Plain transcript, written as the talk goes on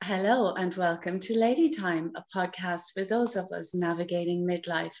Hello and welcome to Lady Time, a podcast for those of us navigating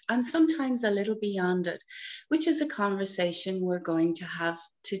midlife and sometimes a little beyond it, which is a conversation we're going to have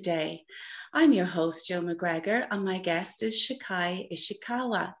today. I'm your host, Jill McGregor, and my guest is Shikai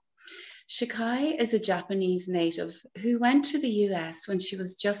Ishikawa. Shikai is a Japanese native who went to the US when she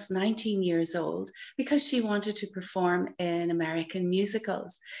was just 19 years old because she wanted to perform in American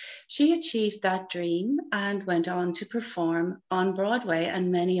musicals. She achieved that dream and went on to perform on Broadway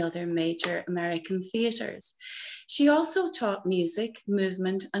and many other major American theaters. She also taught music,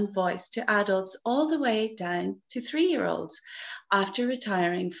 movement, and voice to adults all the way down to 3-year-olds. After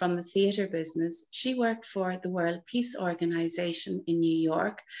retiring from the theater business, she worked for the World Peace Organization in New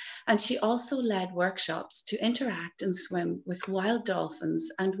York, and she also led workshops to interact and swim with wild dolphins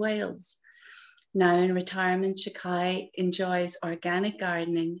and whales. Now in retirement, Shikai enjoys organic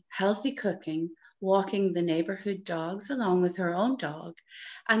gardening, healthy cooking, walking the neighborhood dogs along with her own dog,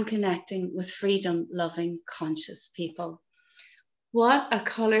 and connecting with freedom-loving, conscious people. What a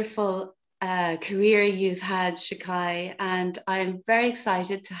colourful career you've had, Shikai, and I'm very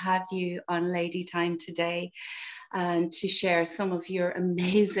excited to have you on Lady Time today and to share some of your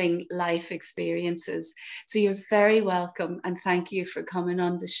amazing life experiences. So you're very welcome, and thank you for coming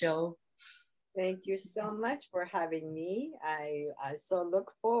on the show. Thank you so much for having me. I so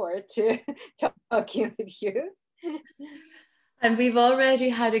look forward to talking with you. And we've already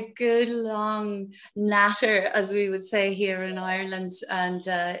had a good long natter, as we would say here in Ireland, and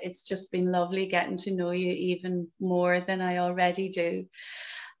it's just been lovely getting to know you even more than I already do.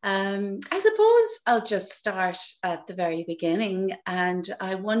 I suppose I'll just start at the very beginning, and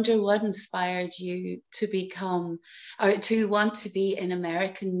I wonder what inspired you to become or to want to be in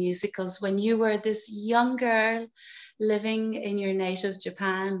American musicals when you were this young girl living in your native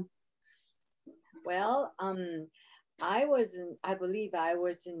Japan. Well, I believe I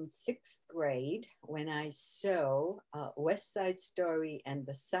was in 6th grade when I saw West Side Story and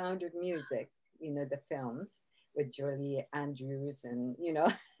The Sound of Music, the films with Julie Andrews and,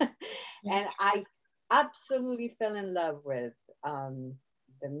 and I absolutely fell in love with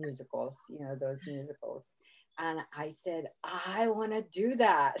the musicals, those musicals. And I said, I want to do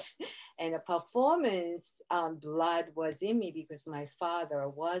that. And a performance blood was in me because my father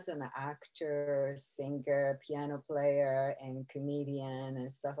was an actor, singer, piano player, and comedian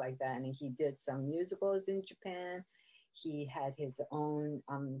and stuff like that. And he did some musicals in Japan. He had his own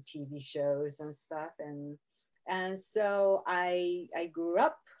TV shows and stuff. And so I grew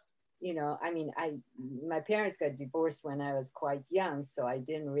up, my parents got divorced when I was quite young, so I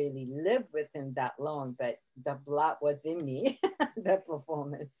didn't really live with him that long, but the blood was in me, the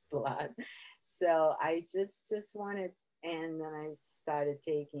performance blood. So I just wanted, and then I started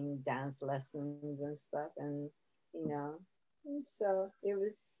taking dance lessons and stuff, and so it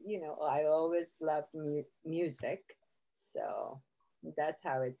was, I always loved music, so that's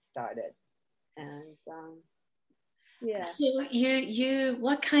how it started. And yeah. So you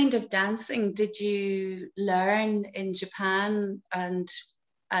what kind of dancing did you learn in Japan, and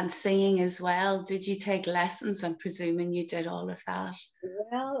singing as well? Did you take lessons? I'm presuming you did all of that.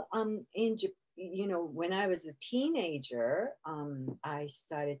 Well, in when I was a teenager, I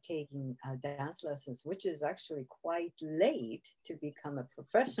started taking dance lessons, which is actually quite late to become a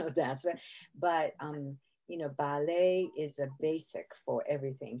professional dancer. But ballet is a basic for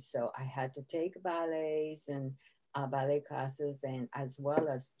everything. So I had to take ballets and ballet classes, and as well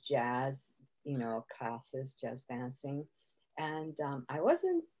as jazz, classes, jazz dancing. And I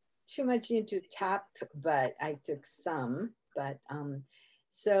wasn't too much into tap, but I took some. But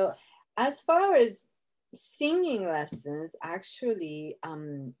so as far as singing lessons, actually,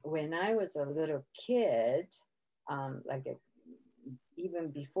 when I was a little kid,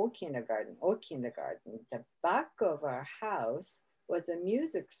 even before kindergarten, the back of our house was a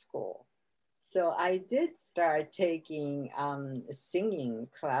music school. So I did start taking singing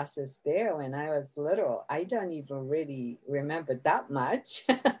classes there when I was little. I don't even really remember that much.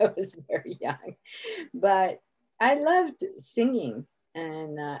 I was very young, but I loved singing.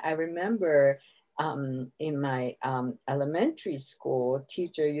 And I remember in my elementary school,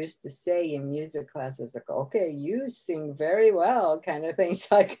 teacher used to say in music classes, like, okay, you sing very well, kind of things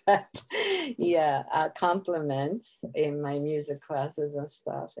like that. Compliments in my music classes and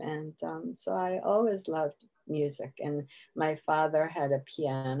stuff. And so I always loved music. And my father had a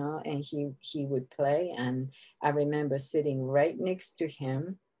piano, and he would play. And I remember sitting right next to him,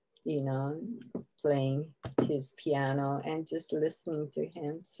 playing his piano and just listening to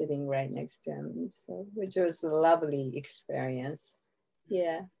him, sitting right next to him, so, which was a lovely experience.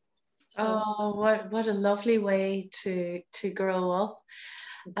 Yeah. So. Oh, what a lovely way to grow up.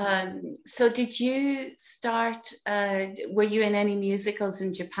 So did you start, were you in any musicals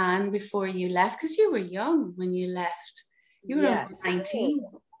in Japan before you left? Because you were young when you left. You were Yeah. only 19.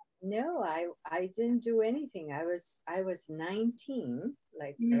 No, I didn't do anything. I was 19,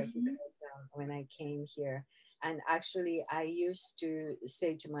 like I said, when I came here. And actually, I used to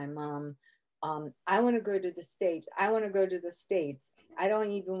say to my mom, I want to go to the States. I want to go to the States. I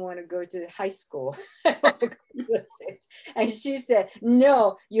don't even want to go to high school. I want to go to the States. And she said,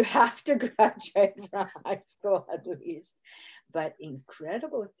 no, you have to graduate from high school at least. But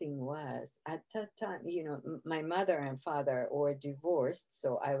incredible thing was at that time, my mother and father were divorced.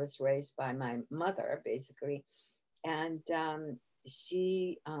 So I was raised by my mother, basically. And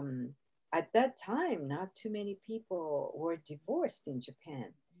she, at that time, not too many people were divorced in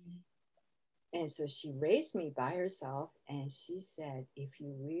Japan. And so she raised me by herself, and she said, if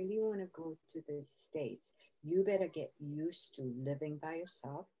you really want to go to the States, you better get used to living by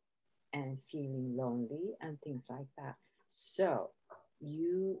yourself and feeling lonely and things like that. So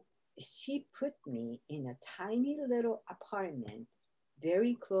she put me in a tiny little apartment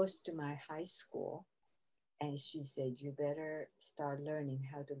very close to my high school. And she said, you better start learning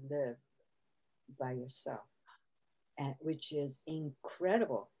how to live by yourself, and which is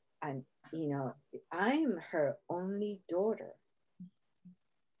incredible. And I'm her only daughter.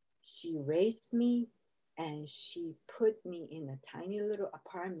 She raised me, and she put me in a tiny little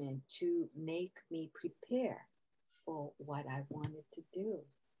apartment to make me prepare for what I wanted to do.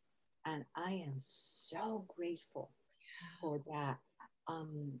 And I am so grateful for that.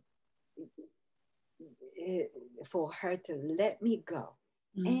 For her to let me go.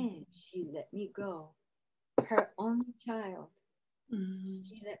 And she let me go, her only child.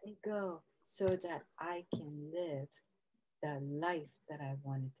 She let me go so that I can live the life that I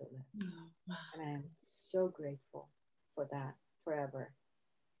wanted to live. Oh, wow. And I am so grateful for that forever.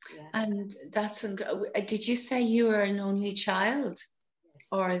 Yeah. And did you say you were an only child? Yes.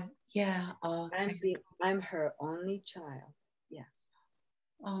 Or, yeah. Oh, okay. I'm her only child. Yeah.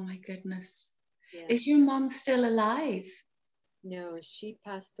 Oh my goodness. Yeah. Is your mom still alive? No, she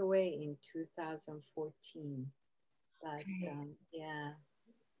passed away in 2014. But okay.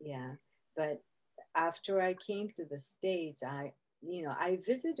 Yeah. But after I came to the States, I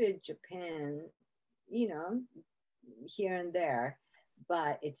visited Japan, here and there,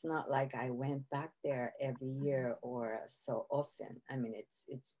 but it's not like I went back there every year or so often. I mean,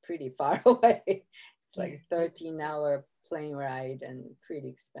 it's pretty far away. It's like a 13-hour plane ride and pretty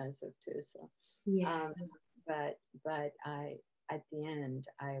expensive too. So, yeah. But I, at the end,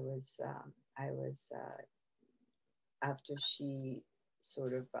 I was after she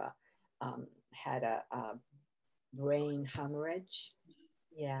sort of had a brain hemorrhage.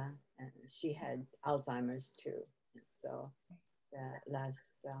 Yeah, and she had Alzheimer's too. And so the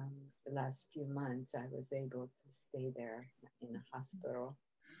last few months, I was able to stay there in a hospital.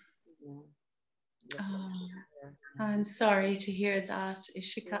 Oh, I'm sorry to hear that,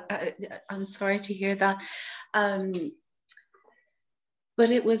 Ishika. I'm sorry to hear that.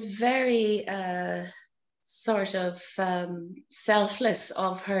 But it was very sort of selfless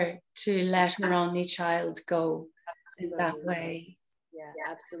of her to let her only child go in that way. Yeah,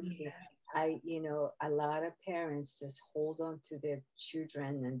 absolutely. Yeah. A lot of parents just hold on to their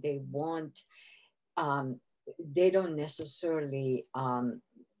children, and they don't necessarily,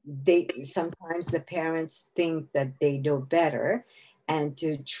 sometimes the parents think that they know better, and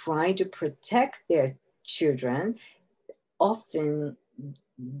to try to protect their children, often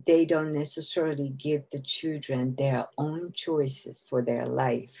they don't necessarily give the children their own choices for their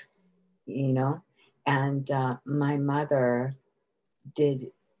life, and my mother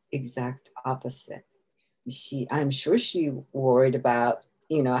did exact opposite. I'm sure she worried about,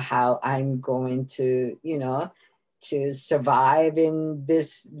 how I'm going to, to survive in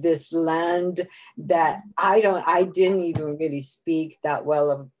this land that I didn't even really speak that well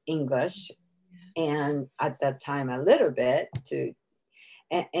of English. And at that time, a little bit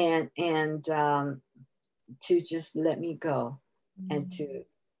and to just let me go and to,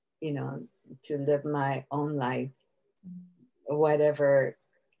 to live my own life, whatever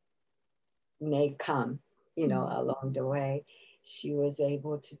may come, along the way. She was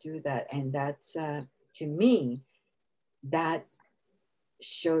able to do that. And that's, to me, that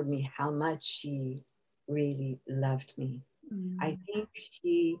showed me how much she really loved me. I think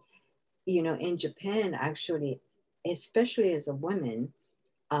she, in Japan, actually, especially as a woman,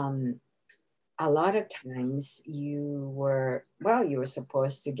 a lot of times you were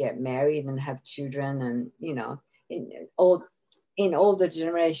supposed to get married and have children, and, in older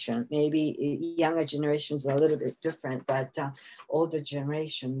generation, maybe younger generations are a little bit different, but older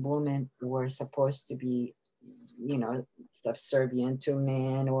generation women were supposed to be, you know, subservient to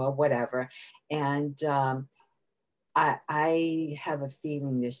men or whatever. And I have a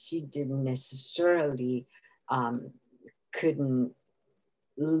feeling that she didn't necessarily couldn't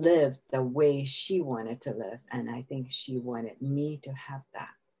live the way she wanted to live. And I think she wanted me to have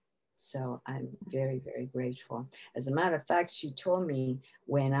that. So I'm very, very grateful. As a matter of fact, she told me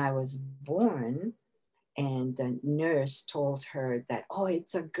when I was born and the nurse told her that, oh,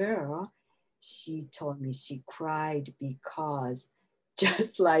 it's a girl. She told me she cried because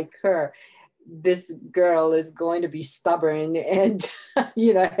just like her, this girl is going to be stubborn and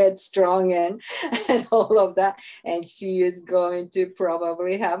you know, headstrong and all of that, and she is going to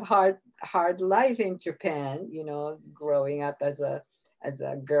probably have hard life in Japan, you know, growing up as a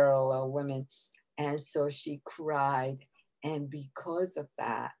girl or woman. And so she cried, and because of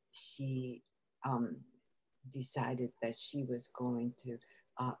that she decided that she was going to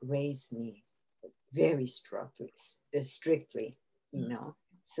raise me very strictly, you know.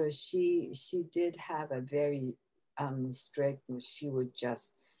 So she did have a very strict, and she would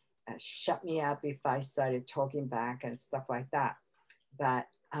just shut me up if I started talking back and stuff like that. But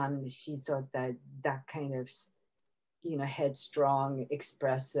she thought that that kind of, you know, headstrong,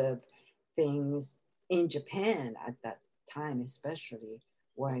 expressive things in Japan at that time especially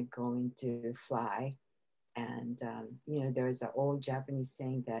weren't going to fly. And you know, there's an old Japanese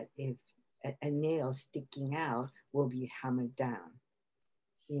saying that if a nail sticking out will be hammered down,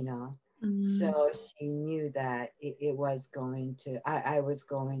 you know. So she knew that it was going to, I was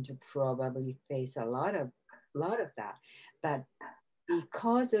going to probably face a lot of that. But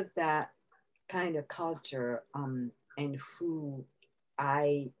because of that kind of culture and who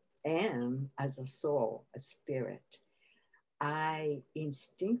I am as a soul, a spirit, I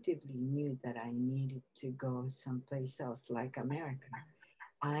instinctively knew that I needed to go someplace else like America.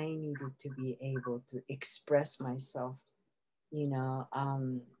 I needed to be able to express myself, you know,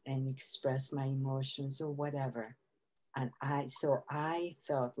 and express my emotions or whatever. And so I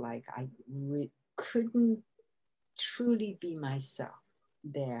felt like I couldn't truly be myself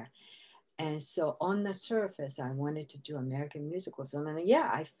there. And so on the surface, I wanted to do American musicals. And then,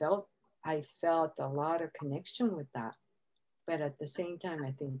 yeah, I felt a lot of connection with that. But at the same time,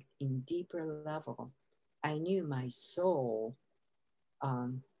 I think in deeper level, I knew my soul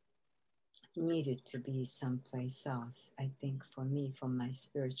needed to be someplace else, I think, for me, for my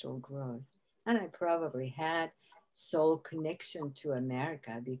spiritual growth. And I probably had soul connection to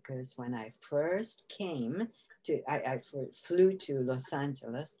America because when I first came to, I flew to Los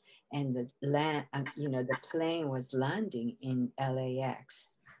Angeles, and you know, the plane was landing in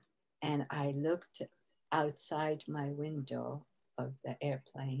LAX. And I looked outside my window of the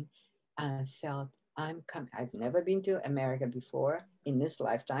airplane and felt, I'm coming. I've never been to America before, in this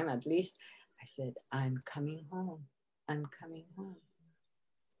lifetime at least. I said, I'm coming home. I'm coming home.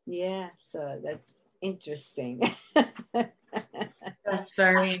 Yeah, so that's interesting. That's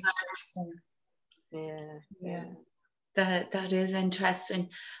very, yeah. yeah. That is interesting.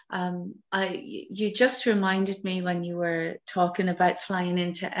 You just reminded me when you were talking about flying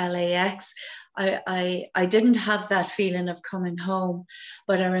into LAX. I didn't have that feeling of coming home,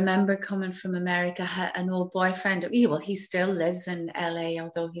 but I remember coming from America. Had an old boyfriend. Well, he still lives in LA,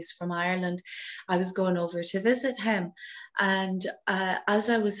 although he's from Ireland. I was going over to visit him, and as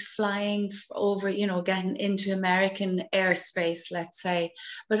I was flying over, you know, getting into American airspace, let's say,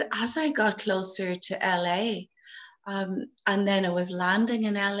 but as I got closer to LA. And then I was landing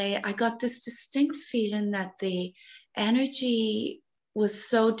in LA. I got this distinct feeling that the energy was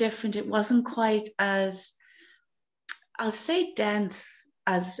so different. It wasn't quite as, I'll say, dense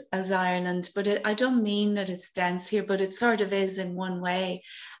as Ireland, but I don't mean that it's dense here, but it sort of is in one way.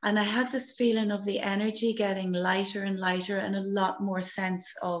 And I had this feeling of the energy getting lighter and lighter, and a lot more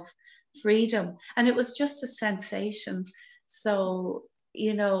sense of freedom. And it was just a sensation. So,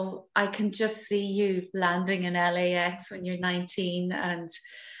 you know, I can just see you landing in LAX when you're 19 and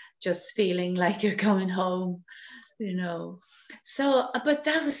just feeling like you're going home, you know. So, but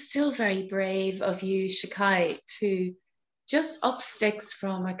that was still very brave of you, Shakai, to just up sticks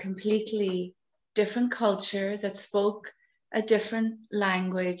from a completely different culture that spoke a different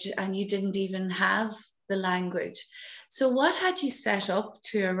language, and you didn't even have the language. So, what had you set up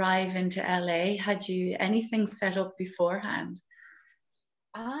to arrive into LA? Had you anything set up beforehand?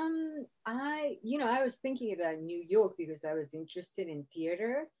 I was thinking about New York because I was interested in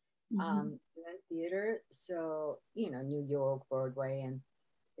theater, theater. So, you know, New York, Broadway and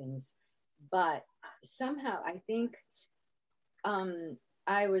things. But somehow I think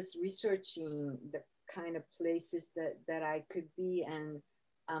I was researching the kind of places that I could be, and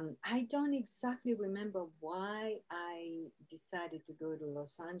I don't exactly remember why I decided to go to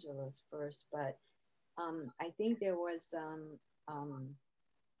Los Angeles first, but I think there was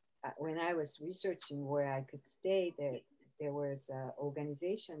when I was researching where I could stay, there was an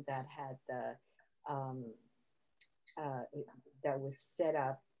organization that had um, uh, that would set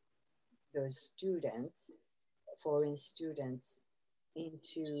up those students, foreign students,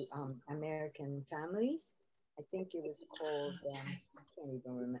 into American families. I think it was called. I can't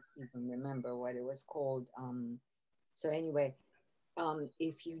even remember what it was called. So anyway,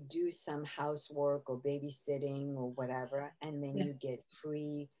 if you do some housework or babysitting or whatever, and then you get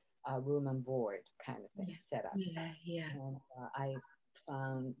free room and board kind of thing set up. And I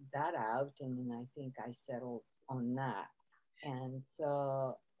found that out, and then I think I settled on that. And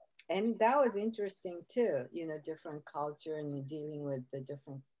so, and that was interesting too, different culture and dealing with the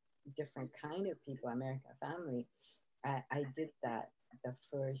different kind of people, American family. I did that the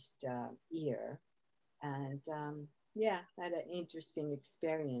first year, and yeah, had an interesting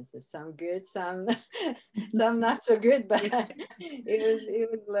experiences. Some good, some some not so good, but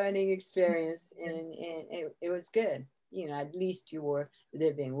it was learning experience, and it was good. At least you were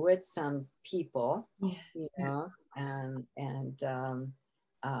living with some people, and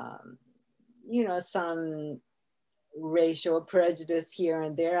some racial prejudice here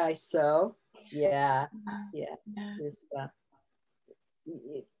and there I saw. Yeah. This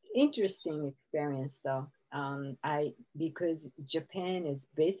interesting experience though. I because Japan is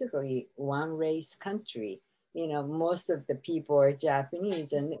basically one race country. Most of the people are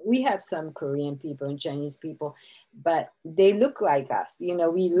Japanese, and we have some Korean people and Chinese people, but they look like us. We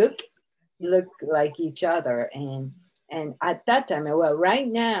look like each other, and at that time, well, right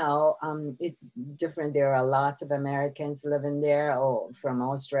now, it's different. There are lots of Americans living there, or from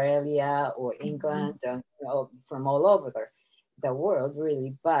Australia or England, from all over the world,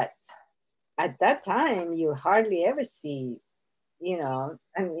 really. But at that time, you hardly ever see, I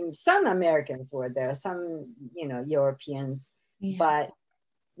mean, some Americans were there, some, Europeans, but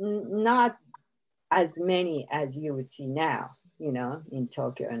not as many as you would see now, in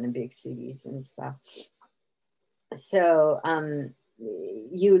Tokyo and the big cities and stuff. So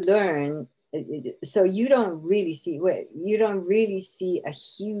you learn. So you don't really see a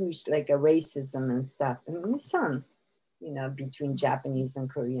huge like a racism and stuff. I mean, some, between Japanese and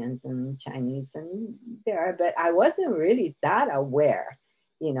Koreans and Chinese, and there, but I wasn't really that aware.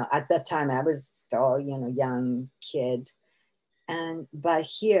 At that time I was still, young kid. But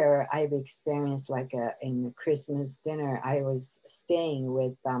here I've experienced like in a Christmas dinner, I was staying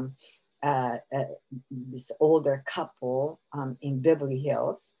with this older couple in Beverly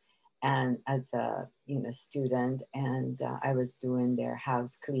Hills, and as a student, and I was doing their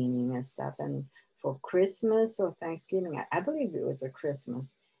house cleaning and stuff. And for Christmas or Thanksgiving, I believe it was a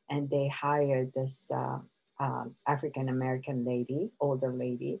Christmas, and they hired this African American lady, older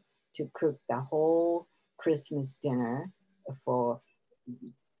lady, to cook the whole Christmas dinner for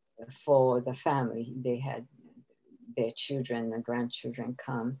the family. They had their children, the grandchildren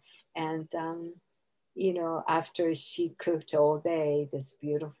come, and after she cooked all day this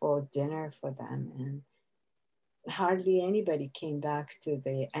beautiful dinner for them, and hardly anybody came back to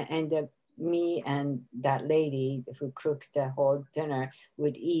me and that lady who cooked the whole dinner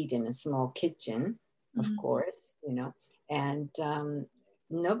would eat in a small kitchen, of course, and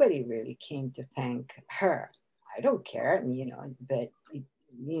nobody really came to thank her. I don't care, but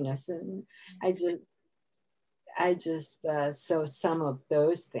so I just saw some of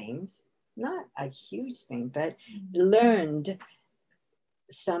those things, not a huge thing, but learned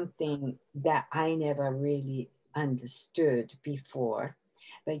something that I never really understood before.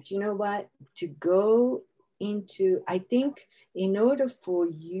 But you know what? To go into, I think in order for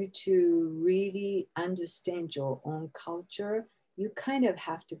you to really understand your own culture, you kind of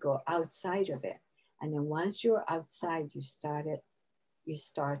have to go outside of it. And then once you're outside, you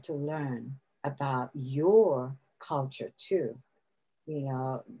start to learn about your culture too,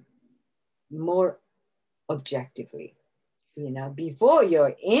 more objectively. Before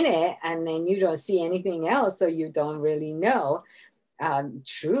you're in it, and then you don't see anything else, so you don't really know.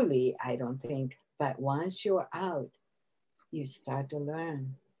 Truly, I don't think. But once you're out, you start to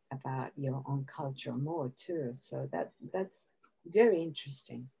learn about your own culture more too. So that's very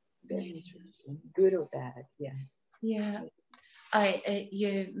interesting. Very interesting, good or bad. Yeah. Yeah.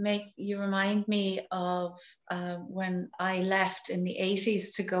 You remind me of when I left in the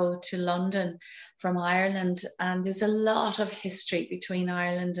 80s to go to London from Ireland, and there's a lot of history between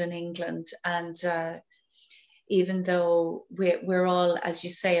Ireland and England, and even though we're all, as you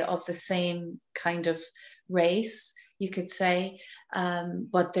say, of the same kind of race, you could say.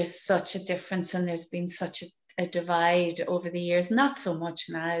 But there's such a difference, and there's been such a divide over the years, not so much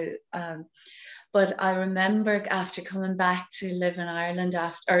now. But I remember after coming back to live in Ireland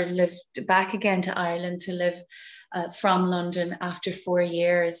lived back again to Ireland to live from London after 4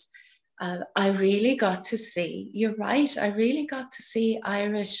 years, I really got to see, you're right, I really got to see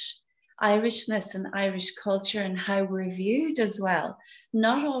Irishness and Irish culture and how we're viewed as well.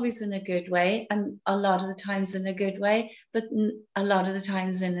 Not always in a good way, and a lot of the times in a good way, but a lot of the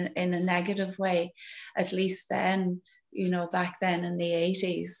times in a negative way, at least then, back then in the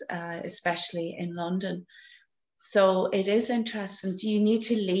 80s, especially in London. So it is interesting. You need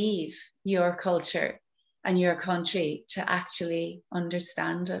to leave your culture and your country to actually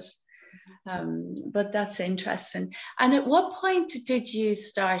understand it. But that's interesting. And at what point did you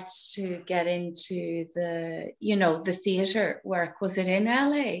start to get into the theatre work? Was it in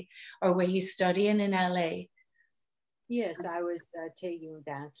LA, or were you studying in LA? Yes, I was taking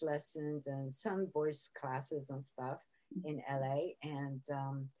dance lessons and some voice classes and stuff in LA. And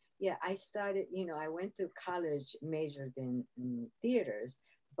yeah, I started, I went to college, majored in theaters,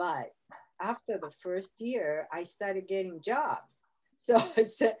 but after the first year, I started getting jobs. So I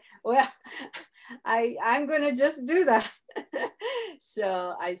said, well, I'm going to just do that.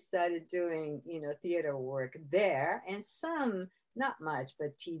 So I started doing, theater work there, and some, not much,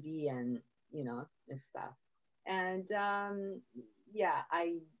 but TV and, and stuff. And yeah,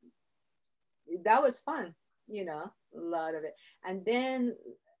 that was fun, a lot of it. And then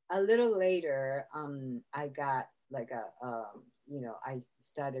a little later, I got like I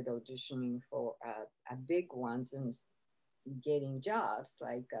started auditioning for a big ones and getting jobs,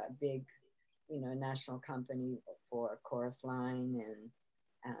 like a big, national company for Chorus Line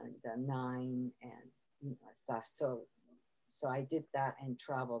and Nine and stuff. So I did that and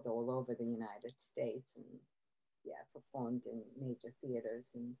traveled all over the United States, and yeah, performed in major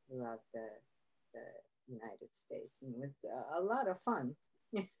theaters and throughout the United States, and it was a lot of fun.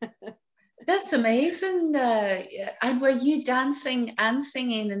 That's amazing. And were you dancing and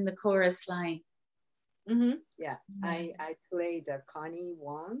singing in the Chorus Line? Mm-hmm. Yeah, I played Connie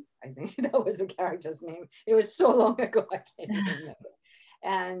Wong. I think that was the character's name. It was so long ago, I can't even remember.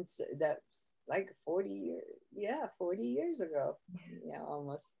 And that's like 40 years. Yeah, 40 years ago. Yeah,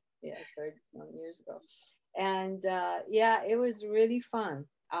 almost. Yeah, 30 some years ago. And yeah, it was really fun.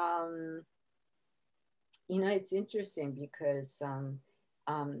 It's interesting because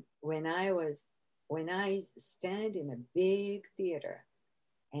when I stand in a big theater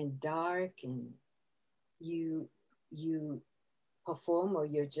and dark, and you perform, or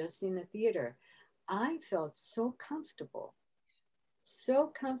you're just in a theater, I felt so comfortable, so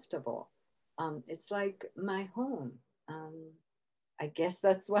comfortable. It's like my home. I guess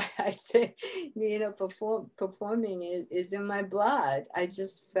that's why I say, performing is in my blood. I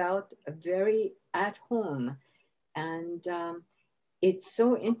just felt very at home. And it's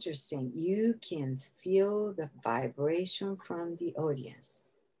so interesting. You can feel the vibration from the audience.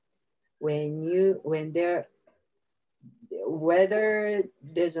 Whether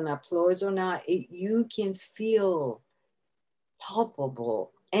there's an applause or not, you can feel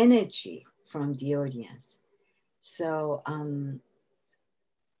palpable energy from the audience. So,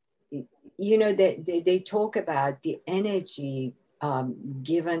 they talk about the energy,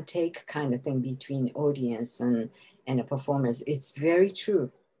 give and take kind of thing between audience and a performance. It's very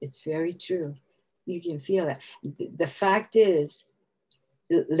true. It's very true. You can feel it. The fact is,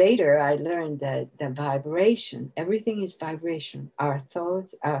 later I learned that the vibration, everything is vibration. Our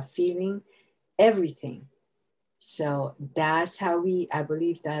thoughts, our feeling, everything. So I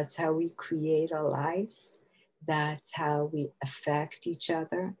believe that's how we create our lives. That's how we affect each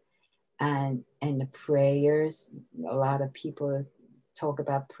other. And the prayers, a lot of people talk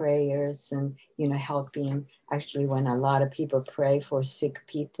about prayers and, helping. Actually, when a lot of people pray for sick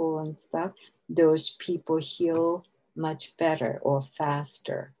people and stuff, those people heal much better or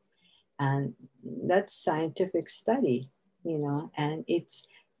faster. And that's scientific study, and it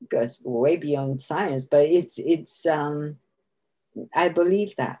goes way beyond science, but it's I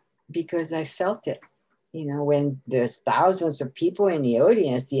believe that because I felt it. When there's thousands of people in the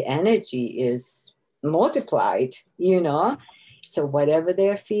audience, the energy is multiplied, So whatever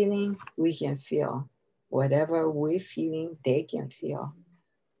they're feeling, we can feel. Whatever we're feeling, they can feel.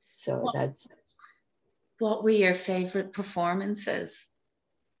 So that's. What were your favorite performances?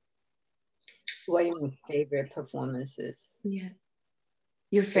 What are your favorite performances? Yeah.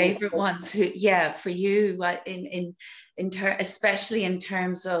 Your favorite ones, who, yeah, for you, what especially in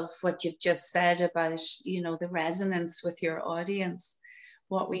terms of what you've just said about, you know, the resonance with your audience.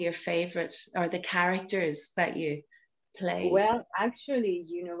 What were your favorite, or the characters that you played? Well, actually,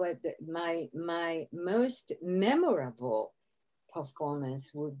 you know what? My most memorable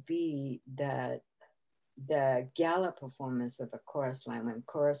performance would be the gala performance of the Chorus Line, when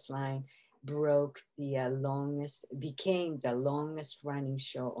Chorus Line became the longest running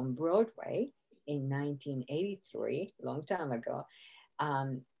show on Broadway in 1983, long time ago.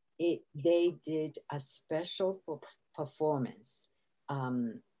 They did a special performance,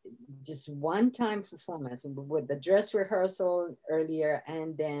 just one-time performance with the dress rehearsal earlier,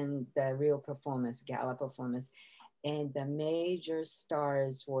 and then the real performance, gala performance. And the major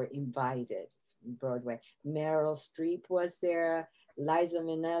stars were invited. Broadway. Meryl Streep was there. Liza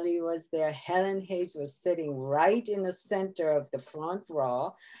Minnelli was there. Helen Hayes was sitting right in the center of the front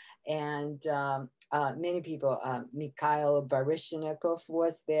row. And many people, Mikhail Baryshnikov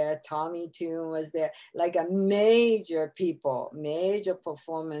was there. Tommy Tune was there. Like a major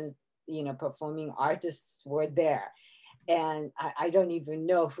performance, you know, performing artists were there. And I don't even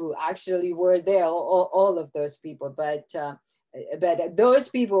know who actually were there, all of those people, but those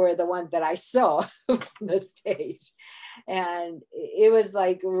people were the ones that I saw on the stage. And it was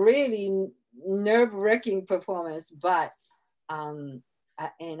like really nerve-wracking performance, but and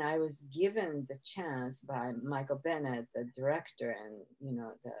I was given the chance by Michael Bennett, the director, and you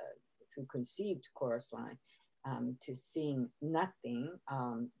know, who conceived Chorus Line, to sing Nothing,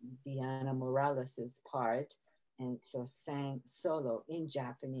 Diana Morales' part, and so sang solo in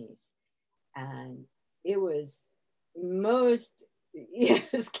Japanese. And it was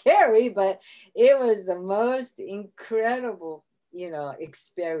scary, but it was the most incredible, you know,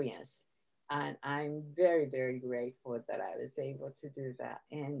 experience. And I'm very, very grateful that I was able to do that.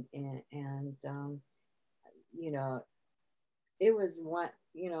 And you know, it was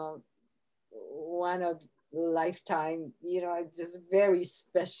one of lifetime, you know, just very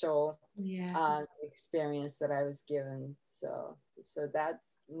special experience that I was given. So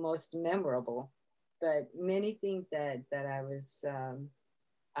that's most memorable. But many things that I was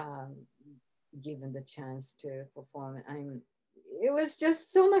given the chance to perform, it was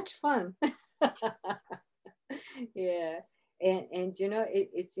just so much fun. Yeah. And you know,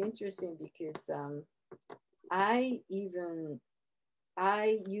 it's interesting because I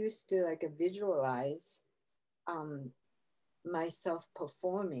used to like visualize myself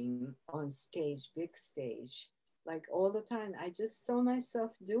performing on stage, big stage, like all the time. I just saw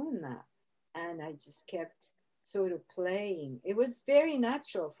myself doing that, and I just kept sort of playing. It was very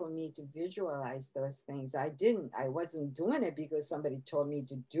natural for me to visualize those things. I wasn't doing it because somebody told me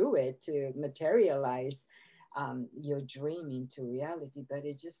to do it, to materialize your dream into reality, but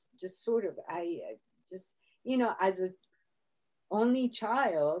it just sort of, I just, you know, as a only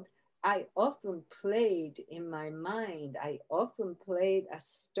child, I often played in my mind. I often played a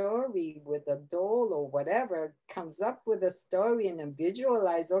story with a doll or whatever, comes up with a story, and then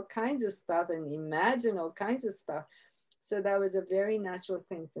visualize all kinds of stuff and imagine all kinds of stuff. So that was a very natural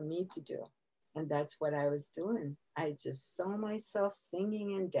thing for me to do. And that's what I was doing. I just saw myself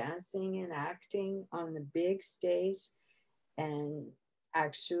singing and dancing and acting on the big stage. And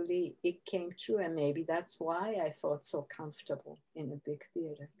actually it came true, and maybe that's why I felt so comfortable in a big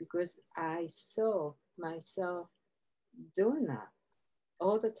theater, because I saw myself doing that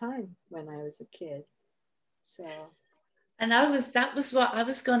all the time when I was a kid. So, and that was what I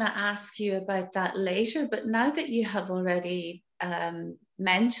was going to ask you about that later, but now that you have already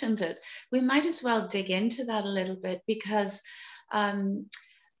mentioned it, we might as well dig into that a little bit, because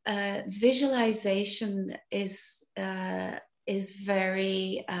visualization is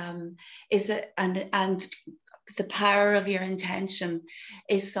very and the power of your intention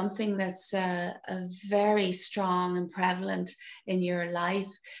is something that's a very strong and prevalent in your life.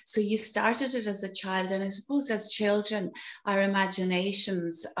 So you started it as a child, and I suppose as children, our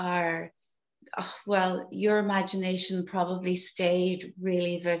imaginations are, well, your imagination probably stayed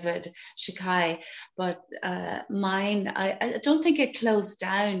really vivid, Shikai, but mine, I don't think it closed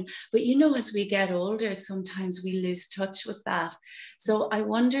down. But you know, as we get older, sometimes we lose touch with that. So I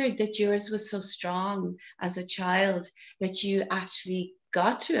wondered that yours was so strong as a child that you actually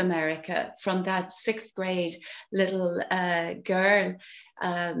got to America from that 6th grade little girl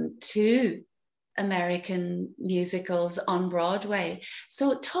to American musicals on Broadway.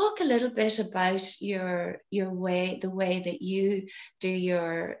 So talk a little bit about your way, the way that you do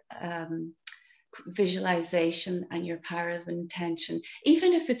your visualization and your power of intention,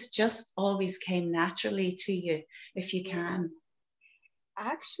 even if it's just always came naturally to you, if you can.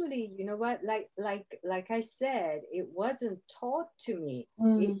 actually, you know what, like I said, it wasn't taught to me.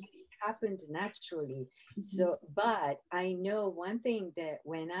 It Mm. happened naturally. Mhm. So, but I know one thing, that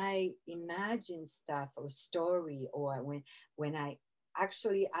when I imagine stuff or story, or when I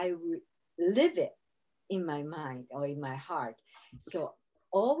actually live it in my mind or in my heart, so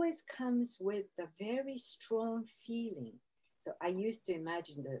always comes with a very strong feeling. So I used to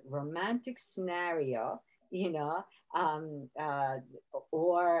imagine the romantic scenario, you know, um, uh,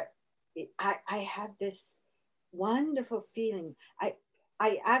 or I have this wonderful feeling.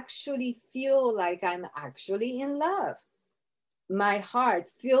 I actually feel like I'm actually in love. My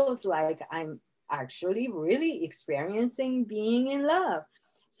heart feels like I'm actually really experiencing being in love.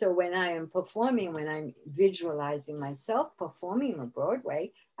 So when I am performing, when I'm visualizing myself performing on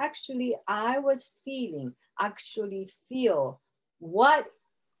Broadway, actually I was actually feel what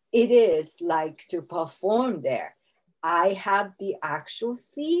it is like to perform there. I have the actual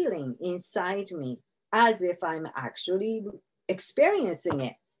feeling inside me as if I'm actually experiencing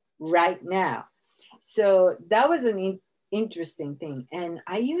it right now. So that was an interesting thing. And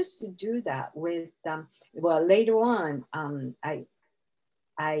I used to do that with, well, later on, I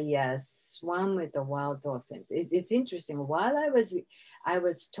swam with the wild dolphins. It's interesting. While I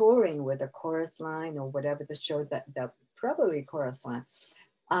was touring with a chorus line or whatever the show, that the probably chorus line.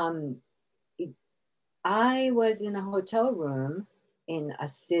 Um, I was in a hotel room in a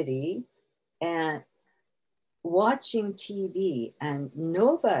city and watching TV, and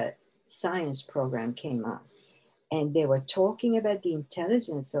Nova science program came on, and they were talking about the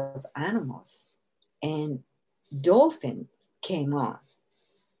intelligence of animals, and dolphins came on.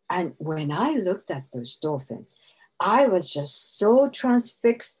 And when I looked at those dolphins, I was just so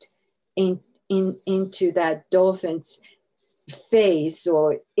transfixed into that dolphin's face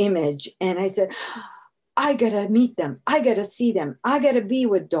or image. And I said, I gotta meet them. I gotta see them. I gotta be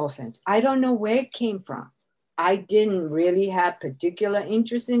with dolphins. I don't know where it came from. I didn't really have particular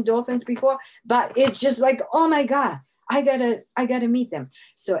interest in dolphins before, but it's just like, oh my God, I gotta meet them.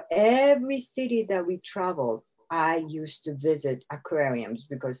 So every city that we traveled, I used to visit aquariums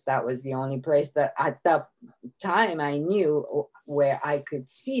because that was the only place that at that time I knew where I could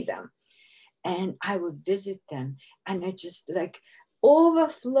see them. And I would visit them, and I just like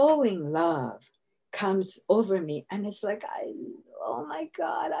overflowing love comes over me, and it's like, oh my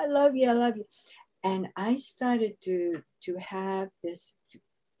God, I love you, I love you. And I started to have this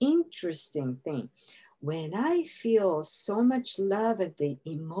interesting thing. When I feel so much love and the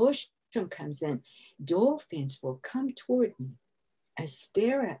emotion comes in, dolphins will come toward me and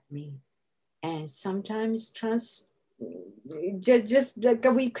stare at me, and sometimes just like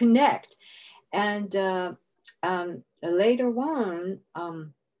we connect. And later on,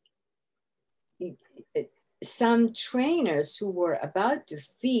 some trainers who were about to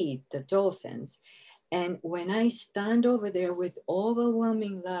feed the dolphins, and when I stand over there with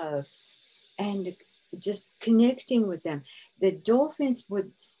overwhelming love and just connecting with them, the dolphins would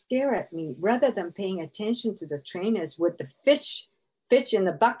stare at me rather than paying attention to the trainers with the fish in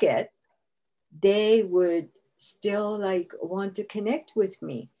the bucket. They would still like want to connect with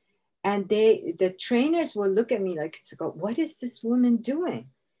me, and the trainers will look at me like, what is this woman doing?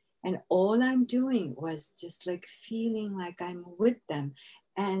 And all I'm doing was just like feeling like I'm with them,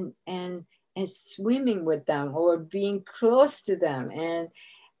 and swimming with them or being close to them. And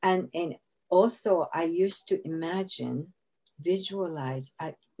also I used to imagine, visualize,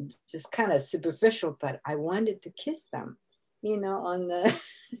 I just kind of superficial, but I wanted to kiss them, on the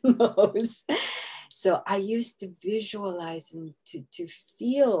nose. So I used to visualize and to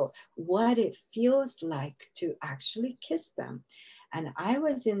feel what it feels like to actually kiss them. And I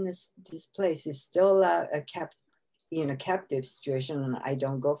was in this place. It's still a captive situation. I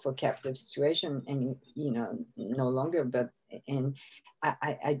don't go for captive situation and no longer. But and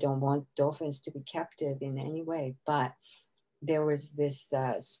I don't want dolphins to be captive in any way. But there was this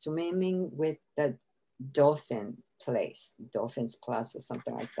swimming with the dolphin place, Dolphins Plus or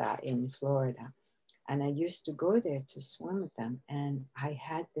something like that in Florida. And I used to go there to swim with them. And I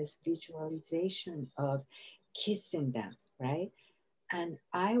had this visualization of kissing them, right? And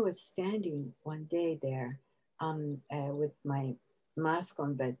I was standing one day there with my mask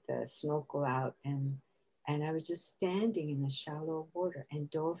on, but the snorkel out. And I was just standing in the shallow water, and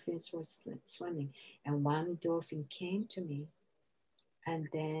dolphins were swimming. And one dolphin came to me and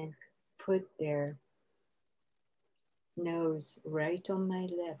then put their nose right on my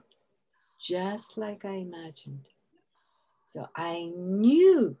lips, just like I imagined. So I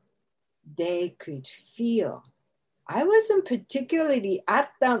knew they could feel. I wasn't particularly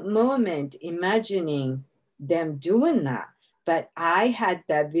at that moment imagining them doing that, but I had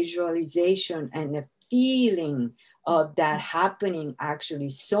that visualization and the feeling of that happening actually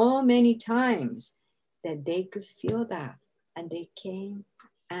so many times that they could feel that. And they came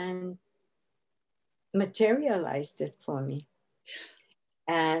and materialized it for me.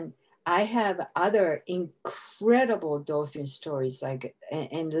 And I have other incredible dolphin stories. Like,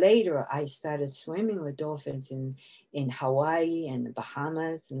 and later I started swimming with dolphins in Hawaii and the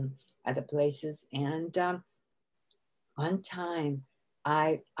Bahamas and other places. And one time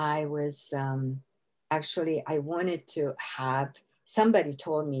I was actually, I wanted to have, somebody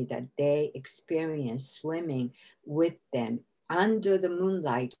told me that they experienced swimming with them under the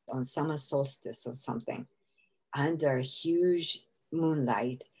moonlight on summer solstice or something, under a huge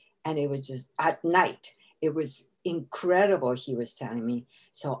moonlight. And it was just at night. It was incredible, he was telling me.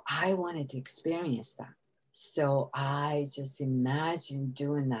 So I wanted to experience that. So I just imagined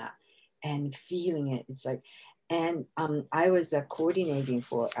doing that and feeling it. It's like, and I was coordinating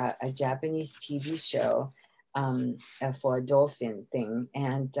for a Japanese TV show for a dolphin thing.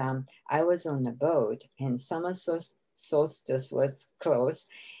 And I was on a boat, and summer solstice was close.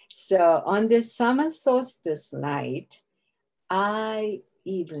 So on this summer solstice night, I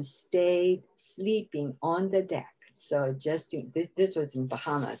even stayed sleeping on the deck. So just this was in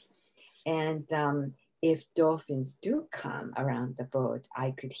Bahamas. And if dolphins do come around the boat,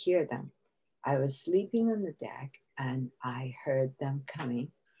 I could hear them. I was sleeping on the deck and I heard them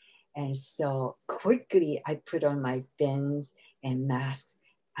coming. And so quickly I put on my fins and masks,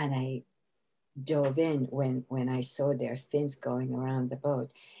 and I dove in when I saw their fins going around the boat.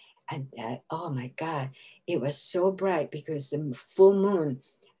 And oh my God, it was so bright because the full moon,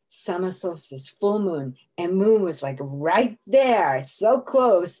 summer solstice, full moon, and moon was like right there, so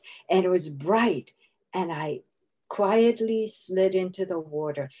close, and it was bright. And I quietly slid into the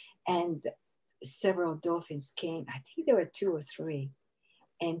water, and several dolphins came. I think there were 2 or 3.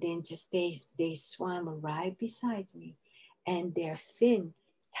 And then just they swam right beside me, and their fin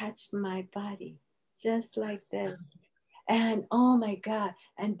touched my body just like this. And oh my God,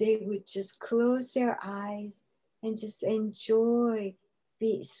 and they would just close their eyes and just enjoy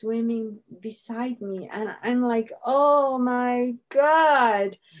be swimming beside me. And I'm like, oh my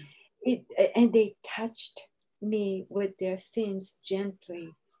God. And they touched me with their fins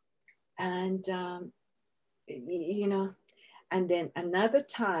gently. And, you know, and then another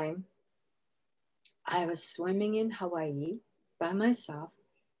time I was swimming in Hawaii by myself,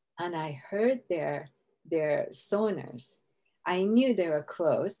 and I heard their sonars. I knew they were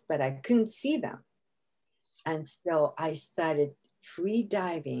close, but I couldn't see them. And so I started free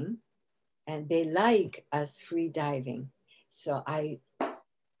diving, and they like us free diving. So I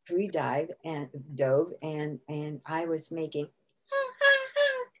free dive and dove, and I was making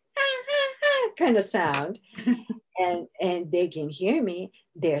kind of sound. and they can hear me.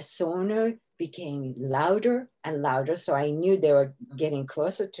 Their sonar became louder and louder. So I knew they were getting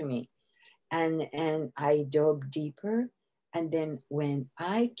closer to me. And I dove deeper. And then when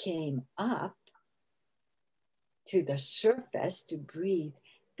I came up to the surface to breathe,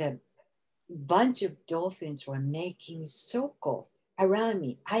 the bunch of dolphins were making circle around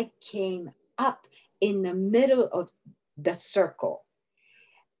me. I came up in the middle of the circle.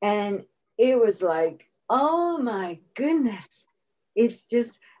 And it was like, oh my goodness. It's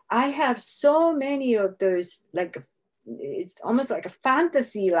just, I have so many of those, like, it's almost like a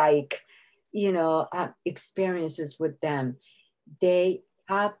fantasy, like, experiences with them. They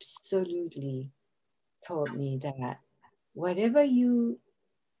absolutely told me that whenever you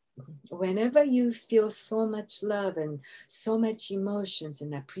feel so much love and so much emotions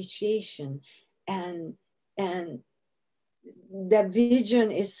and appreciation, and the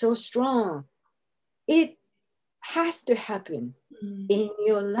vision is so strong, it has to happen in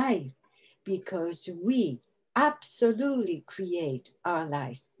your life, because we absolutely create our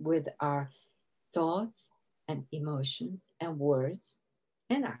lives with our thoughts and emotions and words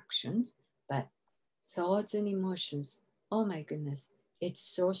and actions. But thoughts and emotions, oh my goodness, it's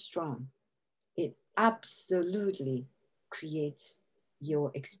so strong. It absolutely creates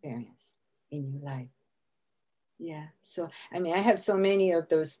your experience in your life. Yeah. So, I mean, I have so many of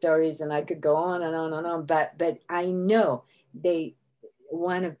those stories, and I could go on and on and on, but I know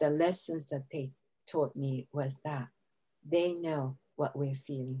one of the lessons that they taught me was that they know what we're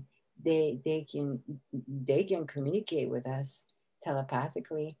feeling. They can communicate with us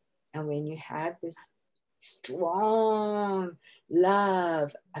telepathically. And when you have this strong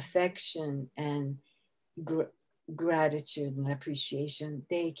love, affection, and gratitude and appreciation,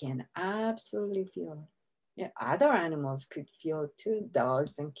 they can absolutely feel it. Yeah, other animals could feel too,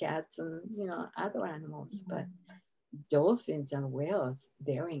 dogs and cats and other animals, but dolphins and whales,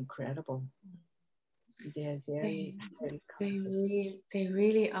 they're incredible. They're very, very conscious. They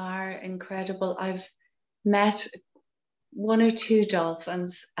really are incredible. I've met one or two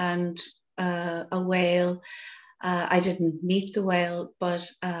dolphins and a whale. I didn't meet the whale,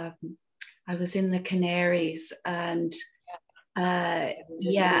 but I was in the Canaries, and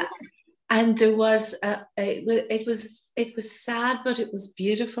yeah, and there was it was sad, but it was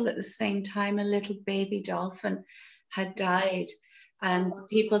beautiful at the same time. A little baby dolphin had died, and the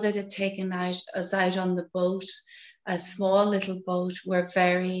people that had taken us out on the boat, a small little boat, were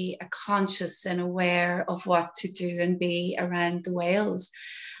very conscious and aware of what to do and be around the whales.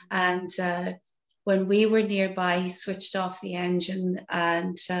 And when we were nearby, he switched off the engine,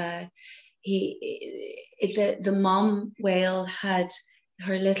 and the mom whale had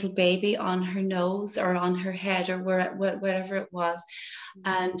her little baby on her nose or on her head or wherever it was,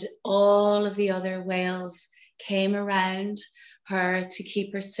 and all of the other whales came around her to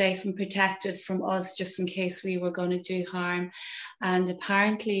keep her safe and protected from us, just in case we were going to do harm. And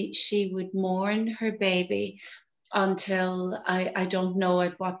apparently she would mourn her baby until I don't know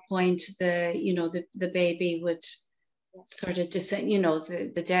at what point the baby would sort of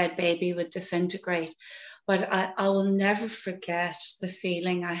the dead baby would disintegrate. But I will never forget the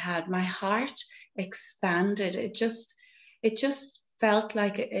feeling I had. My heart expanded. It just felt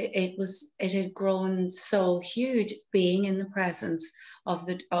like it had grown so huge, being in the presence of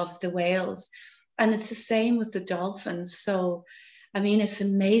the whales. And it's the same with the dolphins. So I mean, it's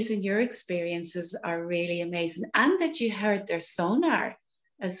amazing. Your experiences are really amazing, and that you heard their sonar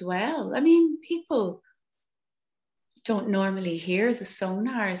as well. I mean, people don't normally hear the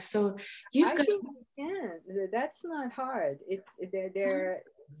sonar, so you've got. That's not hard. It's they're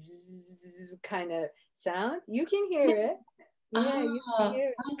kind of sound. You can hear it. Yeah, you can hear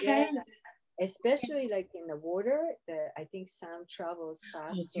it. Okay. Yeah. Especially like in the water, I think sound travels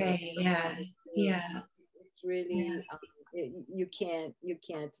faster. Okay. Yeah. Yeah. It's really you can't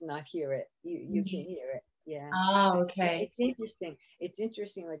not hear it. You can hear it. Yeah. Oh, okay. It's interesting. It's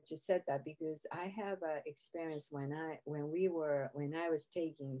interesting what you said that, because I have experience when I was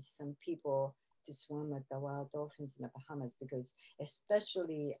taking some people to swim with the wild dolphins in the Bahamas, because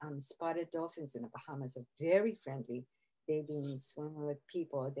especially spotted dolphins in the Bahamas are very friendly. They've been swimming with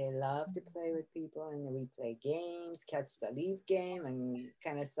people. They love to play with people, and we play games, catch the leaf game, and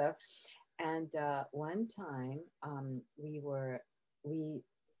kind of stuff. And one time we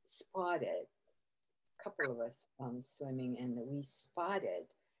spotted a couple of us swimming, and we spotted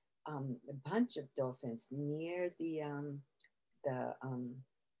a bunch of dolphins near the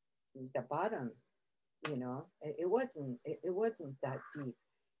bottom. You know, it wasn't that deep,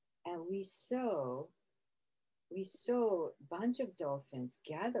 and we saw a bunch of dolphins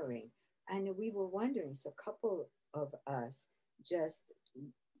gathering, and we were wondering. So a couple of us just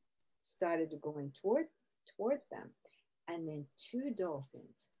started going toward them, and then two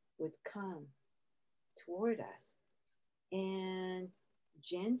dolphins would come toward us and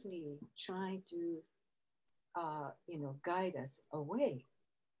gently trying to guide us away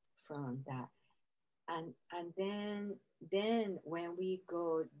from that. And then when we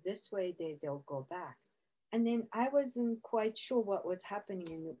go this way, they'll go back. And then I wasn't quite sure what was happening.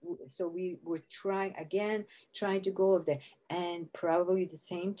 And so we were trying to go over there. And probably the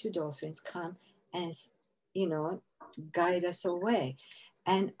same two dolphins come and, guide us away.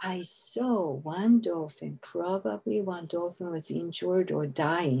 And I saw probably one dolphin was injured or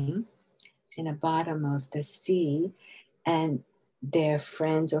dying in the bottom of the sea. And their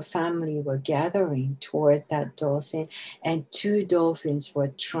friends or family were gathering toward that dolphin. And two dolphins were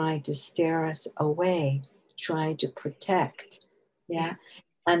trying to steer us away, trying to protect. Yeah.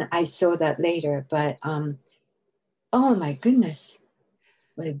 And I saw that later, but oh my goodness,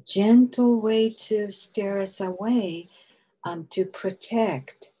 what a gentle way to steer us away, to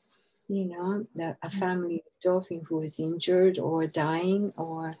protect, a family dolphin who is injured or dying,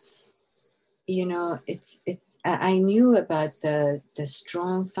 or, it's I knew about the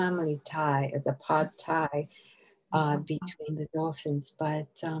strong family tie, the pod tie between the dolphins,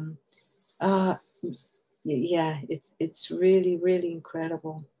 but yeah, it's really, really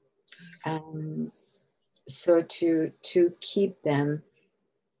incredible. So to keep them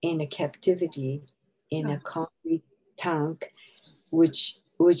in a captivity in a concrete tank, which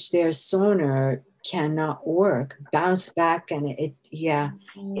their sonar cannot work, bounce back, and it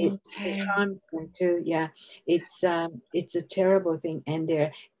harms them too. Yeah, it's a terrible thing,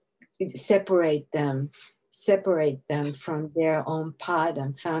 and separate them from their own pod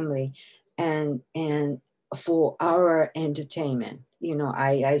and family, and for our entertainment. you know,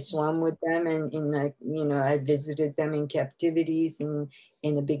 I swam with them, and you know, I visited them in captivities. And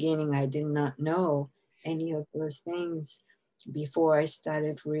in the beginning, I did not know any of those things before I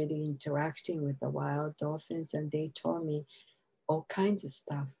started really interacting with the wild dolphins, and they told me all kinds of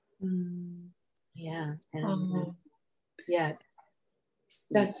stuff. Mm. Yeah, and Oh, yeah,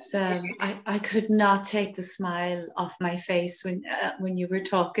 that's I could not take the smile off my face when you were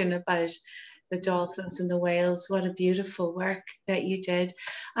talking about the dolphins and the whales. What a beautiful work that you did.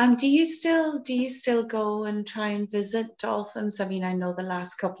 Do you still go and try and visit dolphins? I mean, I know the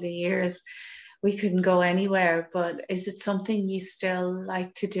last couple of years we couldn't go anywhere, but is it something you still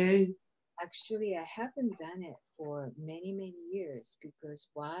like to do? actually, I haven't done it for many, many years, because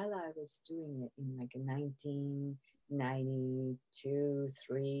while I was doing it in like 1992,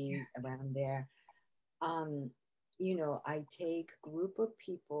 3, around there, um, you know, I take group of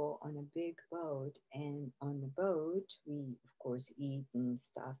people on a big boat, and on the boat, we of course eat and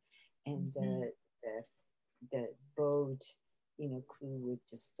stuff, and Mhm. the, the boat, you know, crew would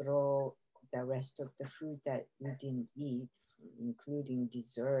just throw the rest of the food that we didn't eat, including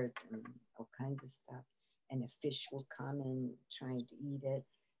dessert and all kinds of stuff. And a fish will come and trying to eat it.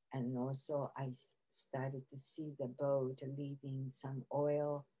 And also, I started to see the boat leaving some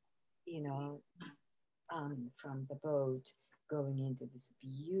oil, you know, from the boat going into this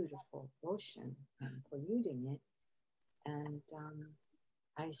beautiful ocean and polluting it. And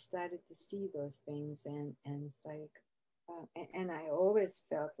I started to see those things, and it's like, and I always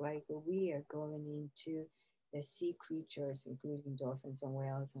felt like we are going into the sea creatures, including dolphins and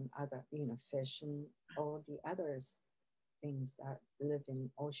whales and other, you know, fish and all the others things that live in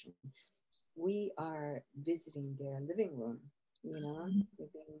ocean. We are visiting their living room, you know,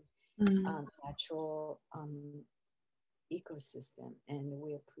 living Mm. natural ecosystem, and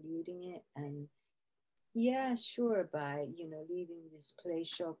we're polluting it. And yeah, sure. By, you know, leaving this play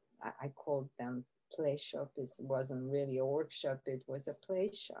shop, I called them play shop. It wasn't really a workshop. It was a play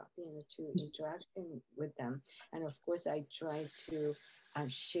shop, you know, to interacting with them. And of course, I try to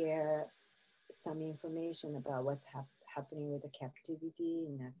share some information about what's happening with the captivity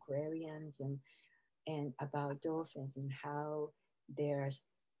in aquariums, and about dolphins, and how there's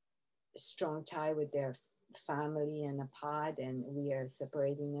a strong tie with their family in a pod, and we are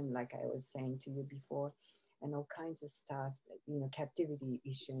separating them, like I was saying to you before, and all kinds of stuff. You know, captivity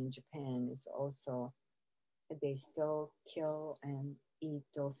issue in Japan is also, they still kill and eat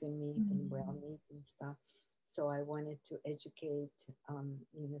dolphin meat and whale Mm. meat and stuff. So I wanted to educate,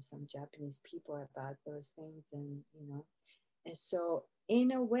 you know, some Japanese people about those things, and you know, and so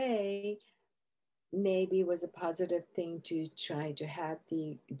in a way, maybe it was a positive thing to try to have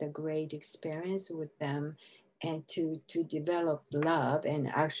the great experience with them, and to develop love. And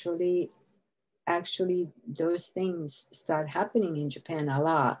actually those things start happening in Japan a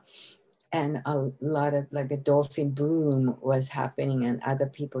lot, and a lot of like a dolphin bloom was happening, and other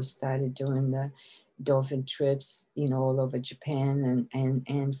people started doing the dolphin trips, you know, all over Japan,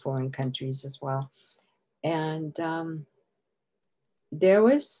 and foreign countries as well. And there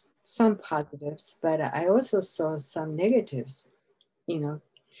was some positives, but I also saw some negatives, you know,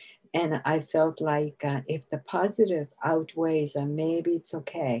 and I felt like if the positive outweighs, maybe it's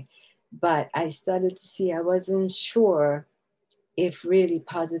okay. But I started to see, I wasn't sure if really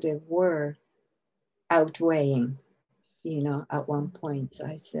positive were outweighing, you know, at one point. So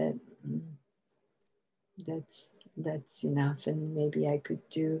I said, that's enough, and maybe I could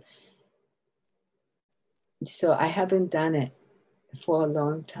do. So I haven't done it for a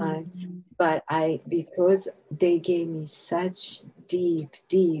long time, Mm. but because they gave me such deep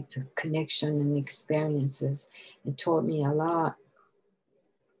connection and experiences, and taught me a lot.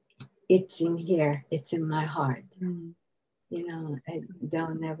 It's in here, it's in my heart, Mm. you know.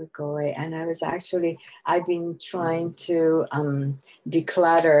 They'll never go away. And I've been trying to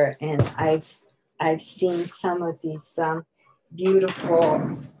declutter, and I've seen some of these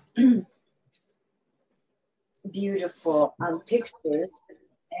beautiful beautiful pictures,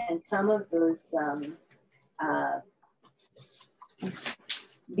 and some of those uh,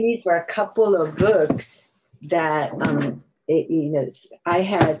 these were a couple of books that you know, I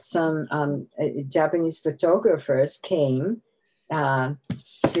had some Japanese photographers came uh,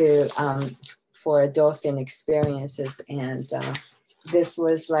 to for dolphin experiences, and this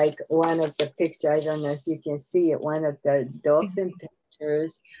was like one of the pictures. I don't know if you can see it. One of the dolphin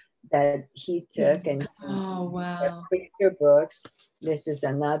pictures that he took, and Oh, wow. picture books. This is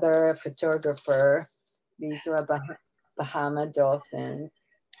another photographer. These were Bahama dolphins,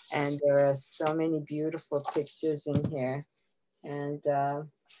 and there are so many beautiful pictures in here. And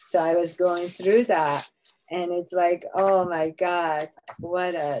so I was going through that, And it's like, oh my God,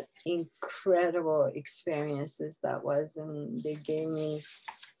 what a incredible experiences that was. And they gave me,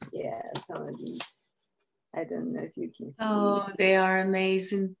 yeah, some of these. I don't know if you can see. Oh, they are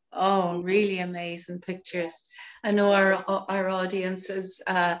amazing. Oh, really amazing pictures. I know our audiences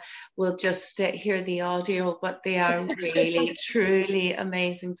will just hear the audio, but they are really, truly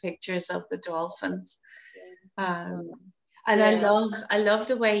amazing pictures of the dolphins. Um, and Yeah. I love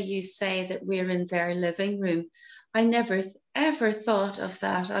the way you say that we're in their living room. I never ever thought of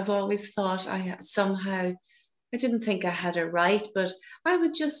that. I've always thought somehow, I didn't think I had a right, but I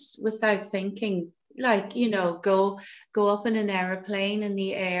would just, without thinking, like, go up in an aeroplane in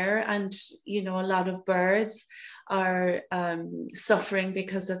the air, and, a lot of birds are suffering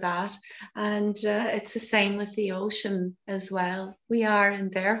because of that. And it's the same with the ocean as well. We are in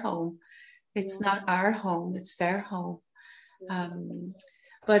their home. It's Yeah. not our home, it's their home. Yeah. Um,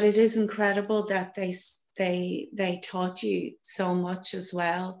 but it is incredible that they taught you so much as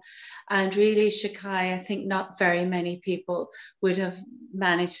well. And really, Shakai, I think not very many people would have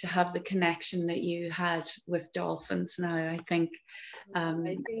managed to have the connection that you had with dolphins. Now, I think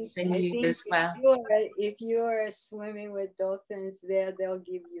it's in I you think as well. if you're swimming with dolphins there, they'll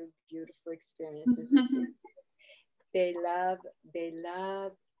give you beautiful experiences. They love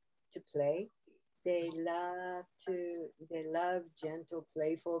to play. They love gentle,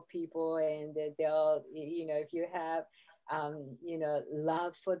 playful people, and they'll, if you have,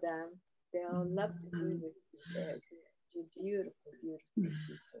 love for them, they'll love to be with you. They're beautiful, beautiful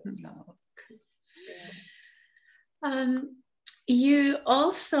people. No. Yeah. You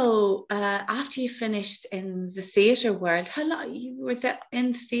also, after you finished in the theatre world, how long you were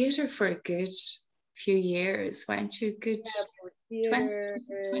in theatre for a good few years, weren't you? Good Yeah, for 20, theater,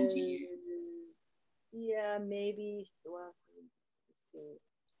 20 years. yeah, maybe. Well, let's see.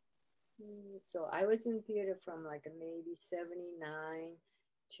 So I was in theater from like maybe 79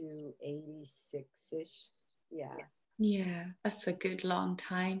 to 86-ish. Yeah. Yeah, that's a good long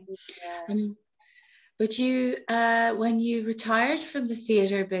time. Yeah. And but you, when you retired from the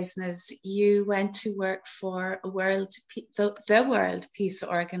theatre business, you went to work for the World Peace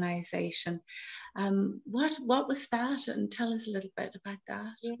Organization. What was that? And tell us a little bit about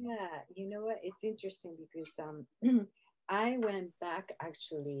that. Yeah, you know what? It's interesting because I went back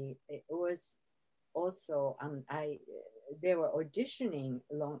actually. It was also I they were auditioning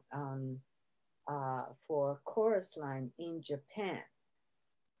for Chorus Line in Japan,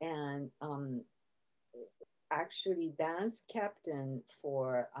 and actually dance captain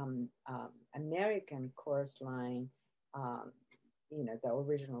for American Chorus Line, um, the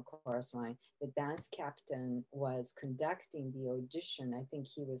original Chorus Line. The dance captain was conducting the audition. I think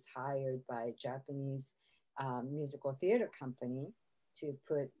he was hired by a Japanese musical theater company to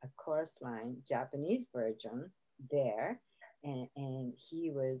put a Chorus Line Japanese version there. And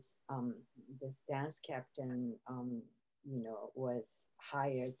he was this dance captain was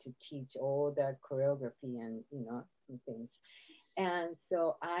hired to teach all the choreography and, and things. And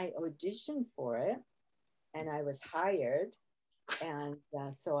so I auditioned for it and I was hired. And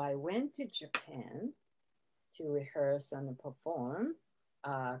so I went to Japan to rehearse and perform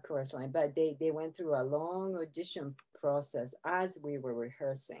Chorus Line, but they went through a long audition process as we were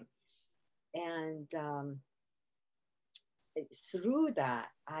rehearsing. And through that,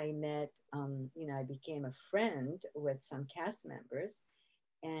 I met, I became a friend with some cast members,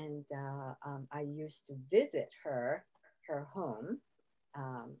 and I used to visit her home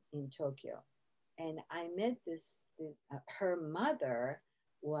in Tokyo, and I met her mother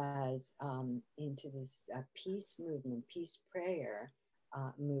was into this peace movement, peace prayer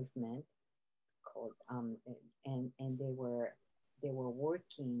movement called, and they were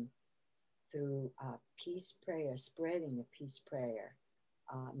working through peace prayer, spreading the peace prayer,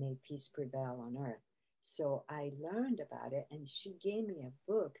 may peace prevail on earth. So I learned about it, and she gave me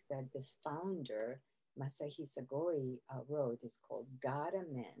a book that this founder, Masahisa Goi, wrote. It's called God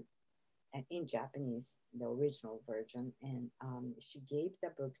and Man, and in Japanese, the original version. And she gave the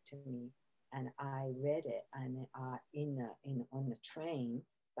book to me, and I read it, and on the train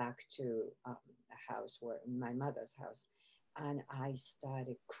back to the house, where my mother's house, and I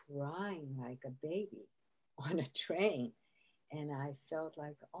started crying like a baby on a train. And I felt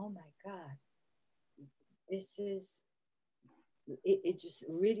like, oh my God, this is, it just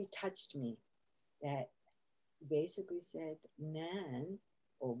really touched me, that basically said man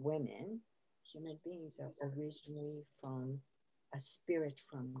or women, human beings, are originally from a spirit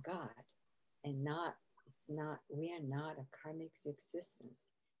from God, and we are not a karmic existence.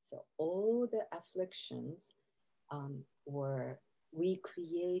 So all the afflictions were we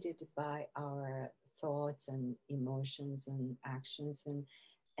created by our thoughts and emotions and actions,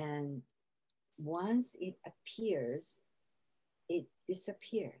 and once it appears, it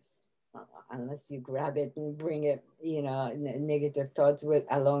disappears. Unless you grab it and bring it, negative thoughts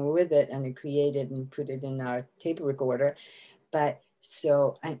along with it, and create it and put it in our tape recorder. But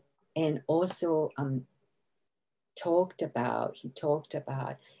so, and also he talked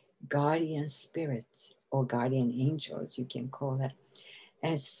about guardian spirits or guardian angels, you can call it.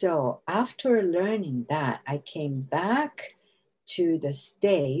 And so after learning that, I came back to the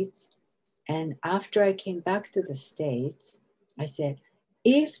States. And after I came back to the States, I said,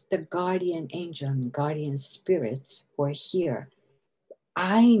 if the guardian angel and guardian spirits were here,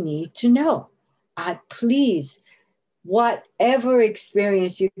 I need to know. Please, whatever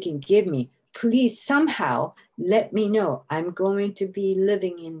experience you can give me, please somehow let me know. I'm going to be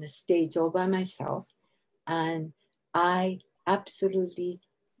living in the States all by myself. And I absolutely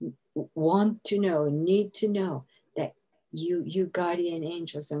want to know, need to know that you guardian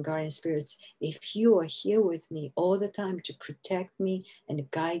angels and guardian spirits, if you are here with me all the time to protect me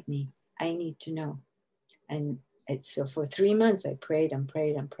and guide me, I need to know. And so for 3 months, I prayed and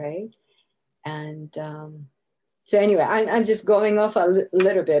prayed and prayed. And so anyway, I'm just going off a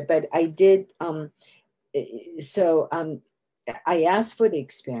little bit, but I did. I asked for the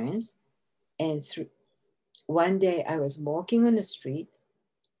experience, and one day I was walking on the street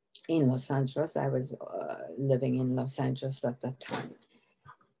in Los Angeles. I was living in Los Angeles at that time.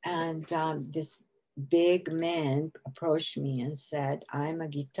 And this big man approached me and said, I'm a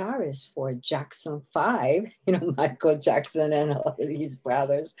guitarist for Jackson 5, Michael Jackson and all his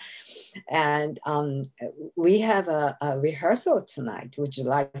brothers. And we have a rehearsal tonight. Would you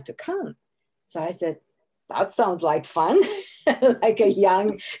like to come? So I said, that sounds like fun. Like a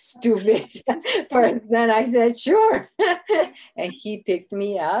young, stupid person. I said, sure. And he picked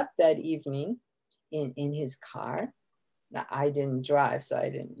me up that evening in his car. I didn't drive, so I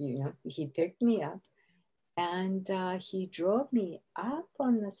didn't, he picked me up, and he drove me up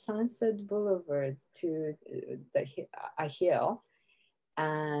on the Sunset Boulevard to a hill,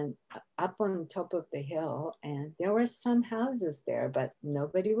 and up on top of the hill, and there were some houses there, but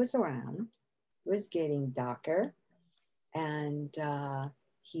nobody was around. It was getting darker, and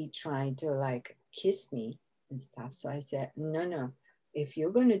he tried to kiss me and stuff. So I said, no, if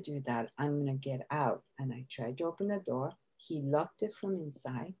you're going to do that, I'm going to get out. And I tried to open the door. He locked it from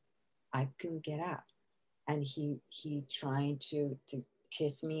inside. I couldn't get out. And he tried to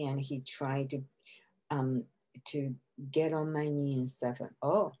kiss me, and he tried to get on my knee and stuff.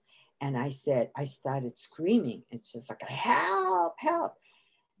 And I started screaming. It's just like, help, help.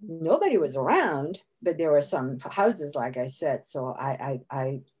 Nobody was around, but there were some houses, like I said. So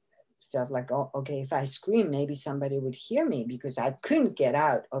I felt like, oh, okay, if I scream, maybe somebody would hear me, because I couldn't get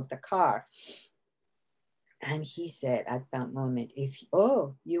out of the car. And he said at that moment,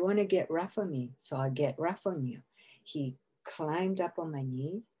 you want to get rough on me, so I'll get rough on you. He climbed up on my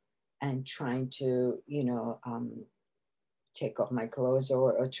knees and trying to, take off my clothes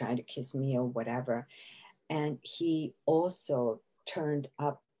or trying to kiss me or whatever. And he also turned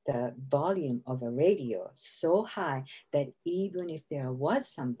up the volume of a radio so high that even if there was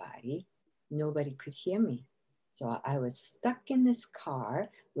somebody, nobody could hear me. So I was stuck in this car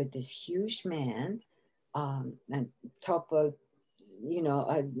with this huge man on top of,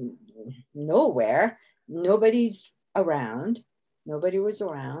 nowhere. Nobody's around. Nobody was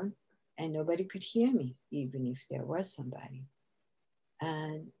around, and nobody could hear me, even if there was somebody.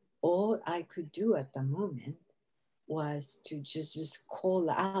 And all I could do at the moment was to just call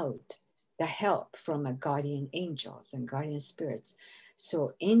out the help from a guardian angels and guardian spirits.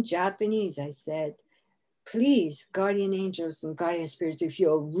 So in Japanese, I said, please, guardian angels and guardian spirits, if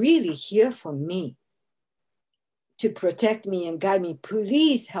you're really here for me, to protect me and guide me,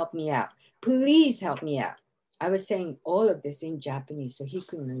 please help me out. Please help me out. I was saying all of this in Japanese, so he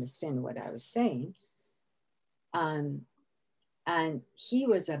couldn't understand what I was saying. And he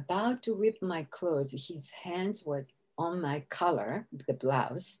was about to rip my clothes. His hands were on my collar, the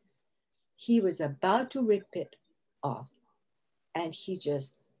blouse. He was about to rip it off. And he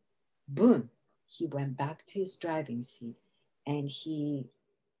just, boom, he went back to his driving seat, and he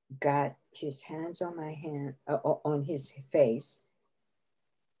got his hands on my hand, on his face.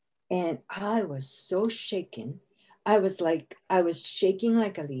 And I was so shaken. I was shaking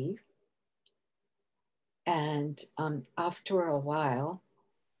like a leaf. And after a while,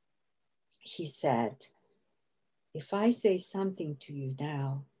 he said, if I say something to you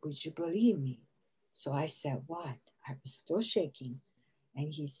now, would you believe me? So I said, what? I was still shaking.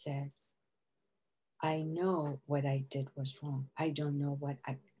 And he said, I know what I did was wrong. I don't know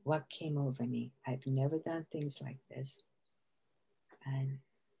what came over me. I've never done things like this. And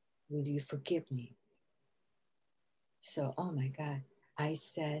will you forgive me? So, oh my God, I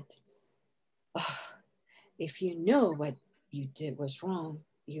said, oh, if you know what you did was wrong,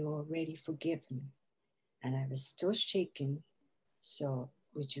 you already forgive me. And I was still shaking. So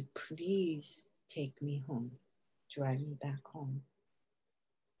would you please take me home, drive me back home?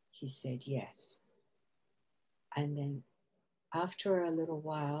 He said, yes. And then after a little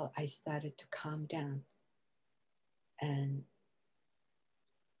while, I started to calm down. And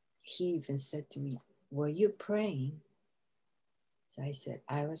he even said to me, were you praying? So I said,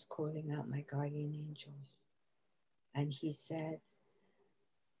 I was calling out my guardian angels. And he said,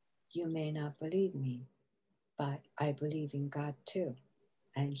 you may not believe me, but I believe in God too.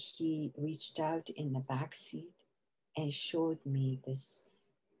 And he reached out in the back seat and showed me this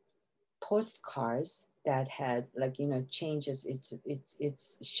postcards that had, like, you know, changes,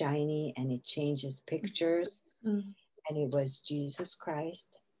 it's shiny and it changes pictures. Mm-hmm. And it was Jesus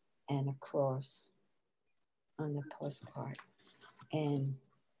Christ and a cross on the postcard. And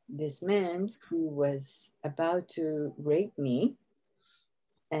this man who was about to rape me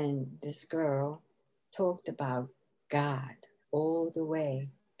and this girl talked about God all the way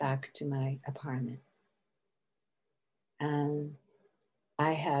back to my apartment. And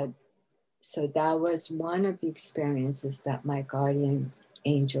so that was one of the experiences that my guardian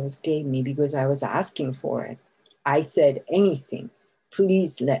angels gave me because I was asking for it. I said, anything,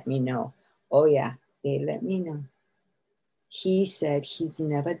 please let me know. Oh yeah, they let me know. He said he's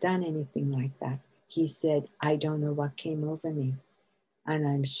never done anything like that. He said, I don't know what came over me. And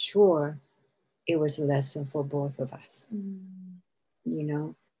I'm sure it was a lesson for both of us. You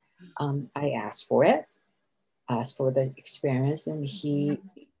know, I asked for it, asked for the experience, and he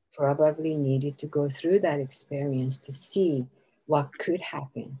probably needed to go through that experience to see what could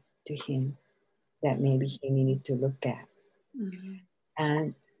happen to him that maybe he needed to look at.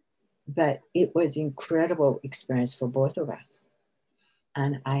 But it was incredible experience for both of us.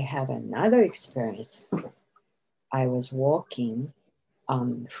 And I have another experience. I was walking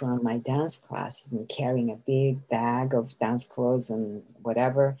from my dance classes and carrying a big bag of dance clothes and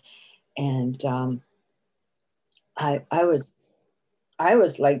whatever. And I was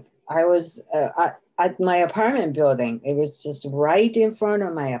at my apartment building. It was just right in front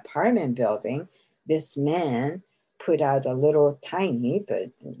of my apartment building. This man put out a little tiny, but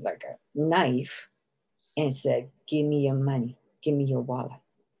like a knife and said, give me your money, give me your wallet.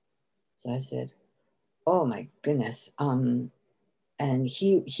 So I said, oh my goodness. And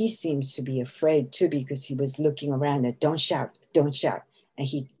he seems to be afraid too, because he was looking around and don't shout, don't shout. And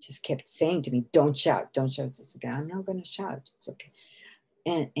he just kept saying to me, don't shout, don't shout. I said, I'm not going to shout. It's okay.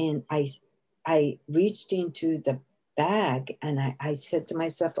 And I reached into the bag and I said to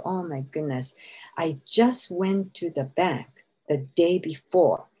myself, oh my goodness, I just went to the bank the day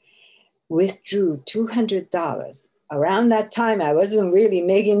before, withdrew $200. Around that time, I wasn't really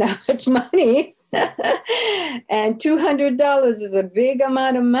making that much money. And $200 is a big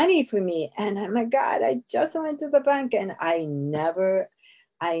amount of money for me. And oh my God, I just went to the bank, and I never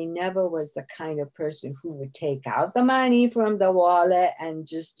was the kind of person who would take out the money from the wallet and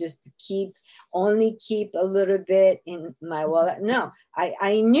just only keep a little bit in my wallet. No,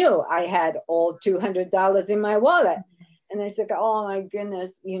 I knew I had all $200 in my wallet. And I said, oh my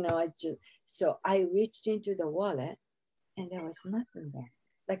goodness, so I reached into the wallet and there was nothing there,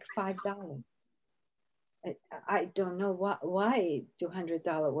 like $5. I don't know why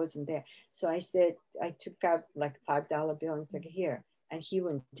 $200 wasn't there. So I said, I took out like $5 bill and said, here. And he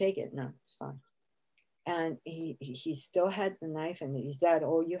wouldn't take it. No, it's fine. And he still had the knife, and is that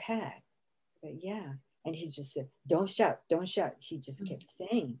all you had? Said, yeah. And he just said, don't shout, don't shout. He just kept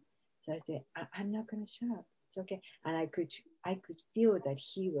saying. So I said, I'm not going to shout. It's okay. And I could feel that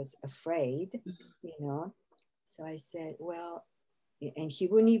he was afraid, So I said, well, and he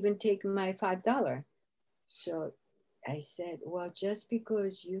wouldn't even take my $5. So I said, well, just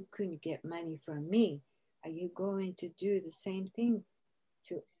because you couldn't get money from me, are you going to do the same thing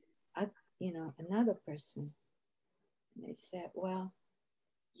to, another person? And I said, well,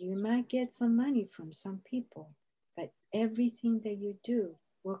 you might get some money from some people, but everything that you do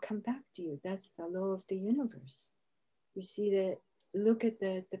will come back to you. That's the law of the universe. You see look at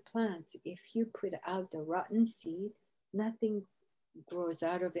the plants. If you put out the rotten seed, nothing grows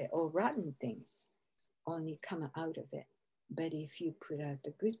out of it, or rotten things only come out of it. But if you put out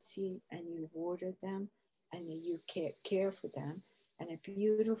the good seed and you water them and you care for them, and a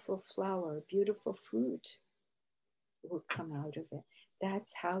beautiful flower, a beautiful fruit will come out of it.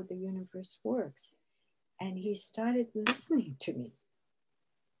 That's how the universe works. And he started listening to me.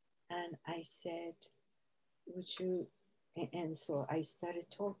 And I said, would you, and so I started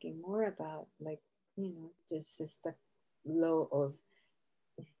talking more about, like, this is the law of,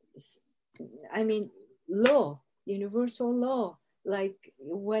 law, universal law, like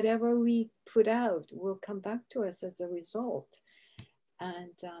whatever we put out will come back to us as a result.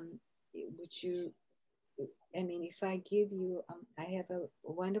 And would you, if I give you, I have a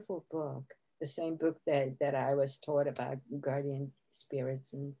wonderful book, the same book that I was taught about guardian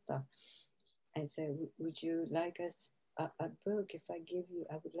spirits and stuff. I said, would you like a book? If I give you,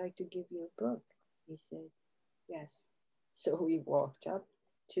 I would like to give you a book. He says, yes. So we walked up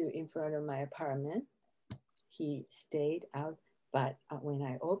to in front of my apartment. He stayed out, but when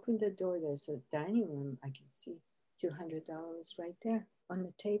I opened the door, there's a dining room. I can see $200 right there on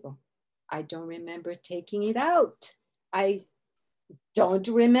the table. I don't remember taking it out. I don't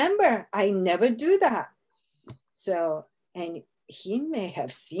remember. I never do that. So, and he may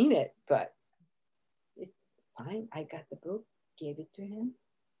have seen it, but it's fine. I got the book, gave it to him.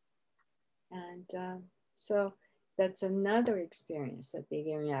 And so that's another experience that they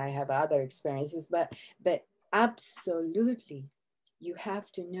gave me. I have other experiences, but absolutely, you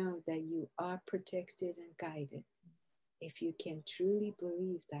have to know that you are protected and guided. If you can truly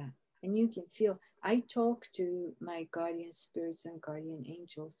believe that, and you can feel, I talk to my guardian spirits and guardian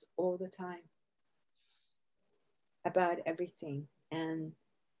angels all the time about everything. And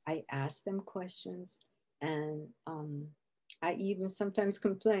I ask them questions, and I even sometimes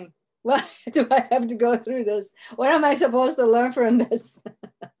complain, why do I have to go through this? What am I supposed to learn from this?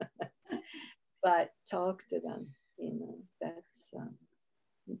 But talk to them, that's,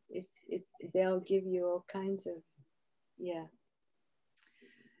 they'll give you all kinds of, yeah.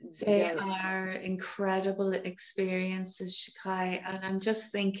 They are incredible experiences, Shikai. And I'm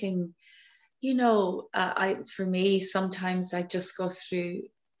just thinking, for me, sometimes I just go through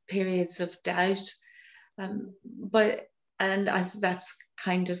periods of doubt, that's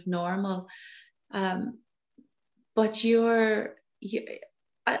kind of normal. But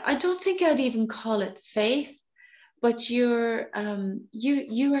I don't think I'd even call it faith, but you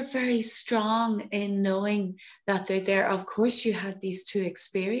are very strong in knowing that they're there. Of course, you had these two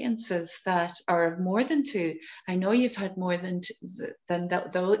experiences that are more than two. I know you've had more than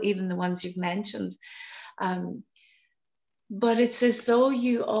that, though, even the ones you've mentioned. But it's as though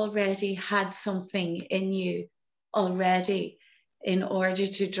you already had something in you already in order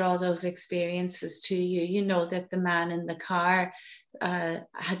to draw those experiences to you. You know that the man in the car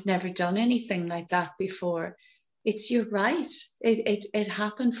had never done anything like that before. You're right. It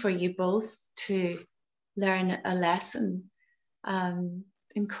happened for you both to learn a lesson.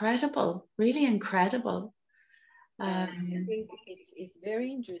 Incredible, really incredible. I think it's very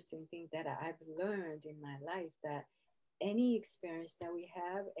interesting thing that I've learned in my life, that any experience that we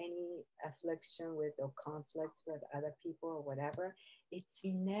have, any affliction with or conflicts with other people or whatever, it's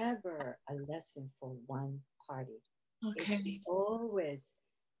never a lesson for one party. Okay. It's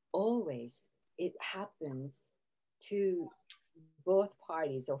always it happens to both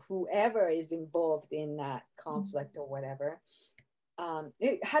parties or whoever is involved in that conflict or whatever.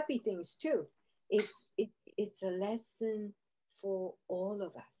 Happy things too. It's a lesson for all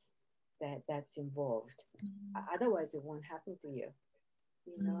of us that's involved. Otherwise, it won't happen to you.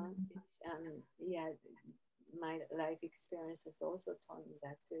 It's my life experience has also taught me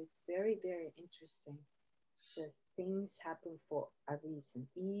that too. It's very, very interesting. So things happen for a reason,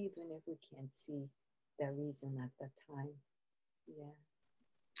 even if we can't see the reason at the time. Yeah.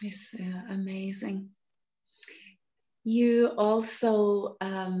 It's amazing. You also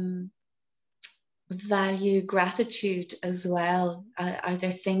value gratitude as well. Are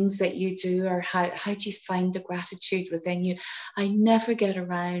there things that you do, or how do you find the gratitude within you? I never get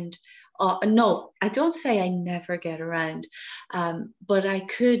around. No, I don't say I never get around, but I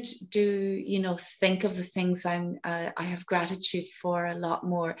could do, think of the things I have gratitude for a lot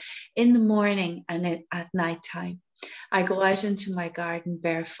more in the morning and at nighttime. I go out into my garden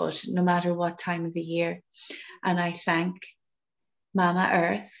barefoot, no matter what time of the year, and I thank Mama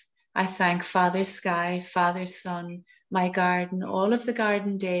Earth. I thank Father Sky, Father Sun, my garden, all of the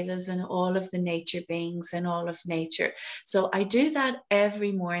garden devas, and all of the nature beings and all of nature. So I do that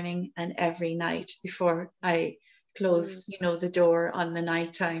every morning and every night before I close, the door on the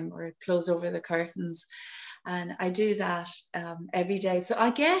nighttime or close over the curtains. And I do that every day. So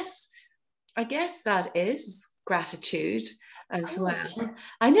I guess that is gratitude as well.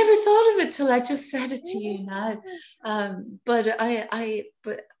 I never thought of it till I just said it to you now. But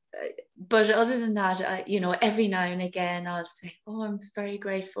but other than that, every now and again I'll say, oh, I'm very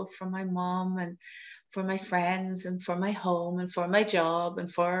grateful for my mom and for my friends and for my home and for my job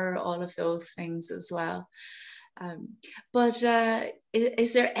and for all of those things as well. But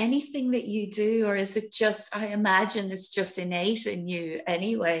is there anything that you do, or is it just, I imagine it's just innate in you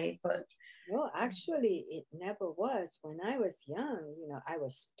anyway, but... No, actually, it never was. When I was young, I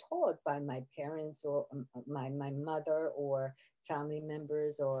was taught by my parents or my mother or family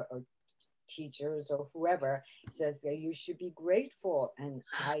members or teachers or whoever says that you should be grateful. And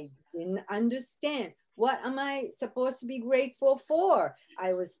I didn't understand. What am I supposed to be grateful for?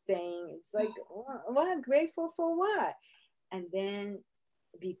 I was saying, it's like, what? Grateful for what? And then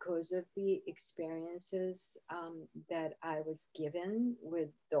because of the experiences that I was given with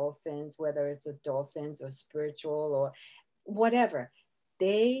dolphins, whether it's a dolphins or spiritual or whatever,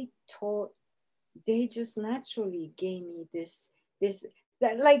 they just naturally gave me this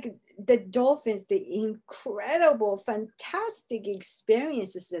that, like the dolphins, the incredible, fantastic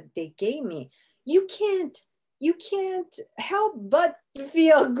experiences that they gave me. You can't help but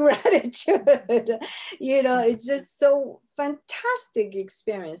feel gratitude. It's just so fantastic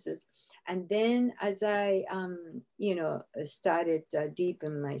experiences. And then as I started deep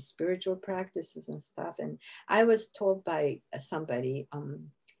in my spiritual practices and stuff, and I was told by somebody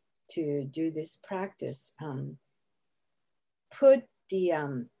to do this practice, put the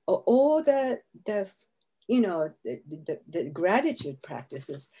all the gratitude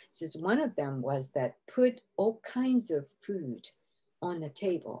practices. Since one of them was that put all kinds of food on the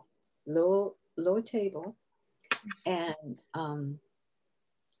table, low table, and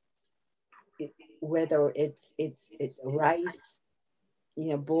whether it's rice,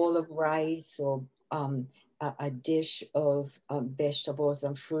 bowl of rice, or a dish of vegetables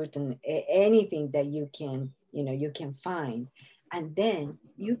and fruit and anything that you can find. And then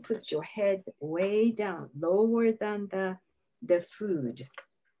you put your head way down, lower than the food,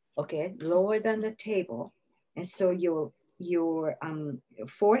 okay, lower than the table. And so your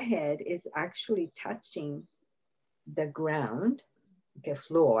forehead is actually touching the ground, the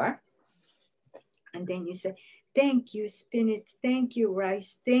floor. And then you say, thank you, spinach, thank you,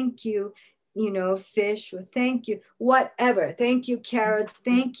 rice, thank you, fish, or thank you, whatever, thank you, carrots,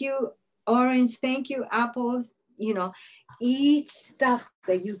 thank you, orange, thank you, apples, each stuff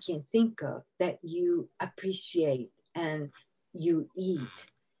that you can think of that you appreciate and you eat.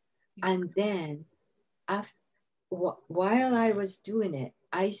 And then while I was doing it,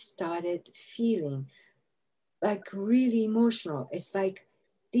 I started feeling like really emotional. It's like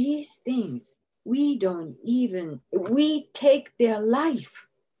these things, we take their life.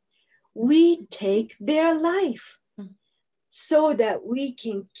 We take their life so that we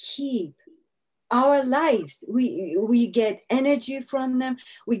can keep our lives. We get energy from them.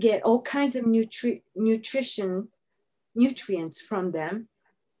 We get all kinds of nutrients from them.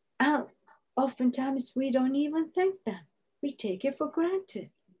 And oftentimes we don't even thank them. We take it for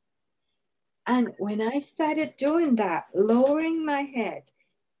granted. And when I started doing that, lowering my head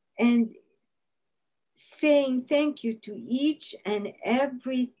and saying thank you to each and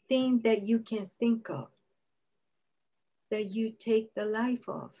everything that you can think of, that you take the life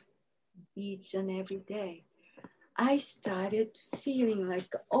of each and every day, I started feeling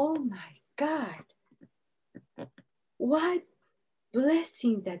like, oh my God, what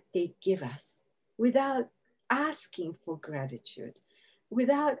blessing that they give us without asking for gratitude,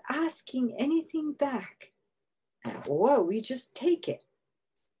 without asking anything back. Or we just take it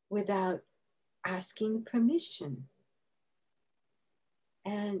without asking permission.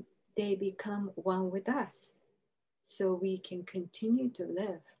 And they become one with us so we can continue to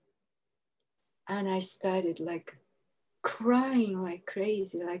live. And I started like crying like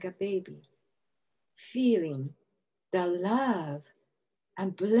crazy, like a baby, feeling the love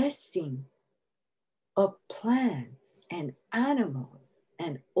and blessing of plants and animals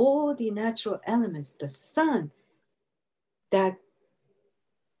and all the natural elements, the sun that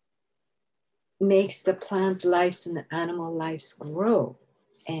makes the plant lives and the animal lives grow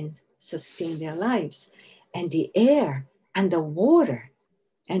and sustain their lives, and the air and the water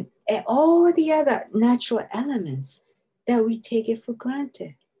and all the other natural elements that we take it for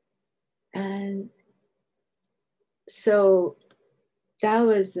granted. And so that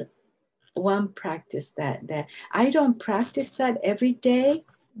was one practice that I don't practice that every day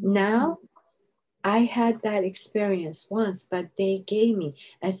now. I had that experience once, but they gave me.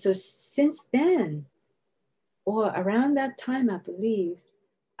 And so since then, or around that time, I believe,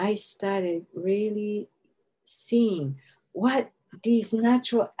 I started really seeing what these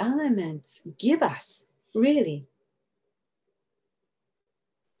natural elements give us, really.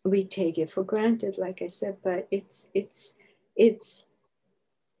 we take it for granted, like I said, but it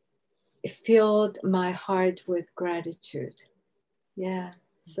filled my heart with gratitude. Yeah.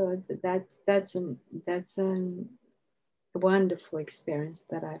 So that's a wonderful experience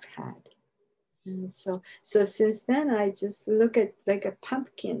that I've had. And so since then, I just look at like a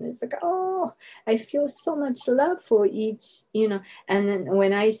pumpkin. It's like, oh, I feel so much love for each, And then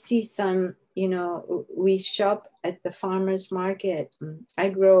when I see some, we shop at the farmer's market. I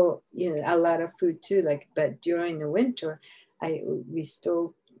grow, a lot of food too. But during the winter, we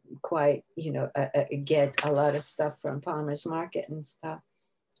still quite, get a lot of stuff from farmer's market and stuff.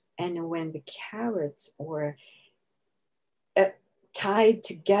 And when the carrots or tied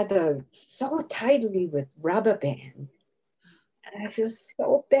together so tightly with rubber band. And I feel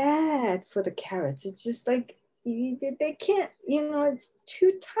so bad for the carrots. It's just like they can't, it's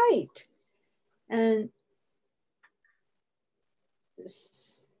too tight. And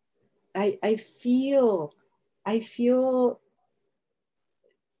I feel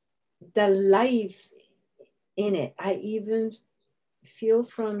the life in it. I even feel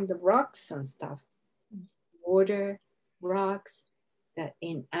from the rocks and stuff, water, rocks, that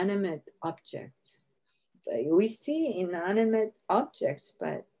inanimate objects. We see inanimate objects,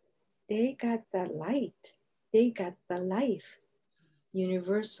 but they got the light. They got the life,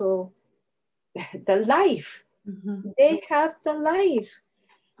 universal, the life. Mm-hmm. They have the life.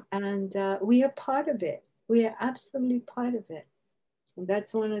 And we are part of it. We are absolutely part of it. And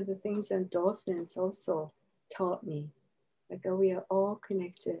that's one of the things endorphins also taught me. Like, we are all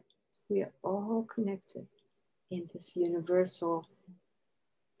connected. We are all connected in this universal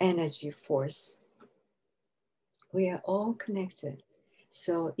energy force. We are all connected.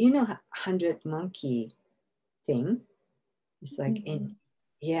 So, 100 monkey thing. It's like, mm-hmm.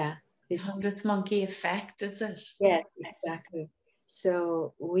 It's 100th monkey effect, is it? Yeah, exactly.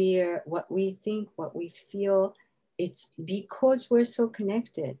 So what we think, what we feel, it's because we're so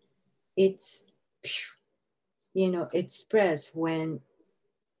connected. It's, it spreads when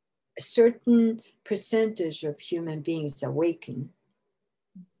a certain percentage of human beings awaken.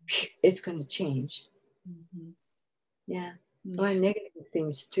 It's going to change. Mm-hmm. Yeah. Or negative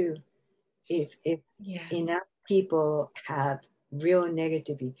things too. If enough people have real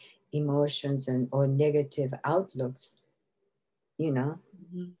negative emotions or negative outlooks,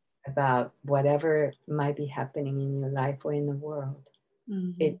 mm-hmm. about whatever might be happening in your life or in the world,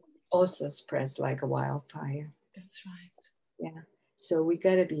 mm-hmm. it also spreads like a wildfire. That's right. Yeah. So we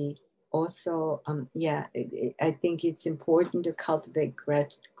got to be also, I think it's important to cultivate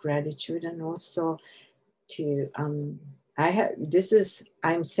gratitude, and also to, I'm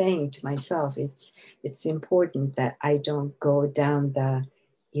saying to myself, it's important that I don't go down the,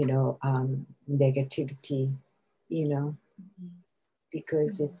 negativity, mm-hmm.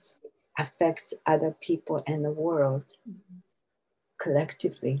 because mm-hmm. it affects other people and the world, mm-hmm.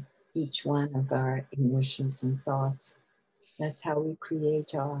 collectively, each one of our emotions and thoughts. That's how we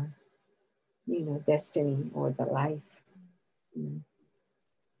create our, destiny or the life. Mm-hmm.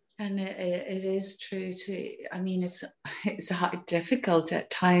 And it is true it's hard, difficult at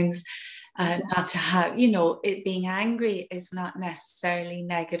times not to have, it being angry is not necessarily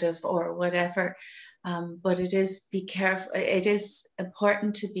negative or whatever, but it is it is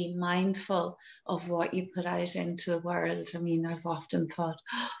important to be mindful of what you put out into the world. I mean, I've often thought,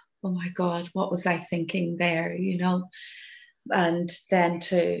 oh my God, what was I thinking there, and then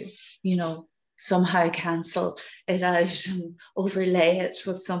to, somehow cancel it out and overlay it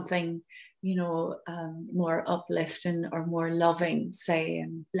with something, more uplifting or more loving, say,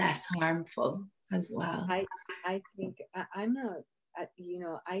 and less harmful as well. I think I'm not, I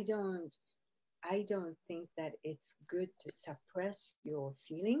don't think that it's good to suppress your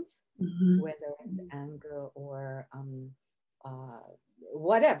feelings, mm-hmm. whether it's anger or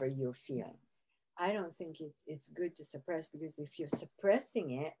whatever you're feeling. I don't think it's good to suppress, because if you're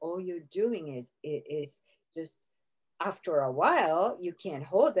suppressing it, all you're doing is just, after a while, you can't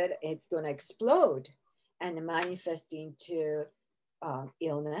hold it. It's going to explode and manifest into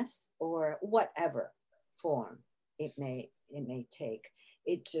illness or whatever form it may take.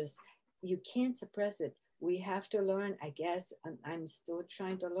 It just, you can't suppress it. We have to learn, I guess, and I'm still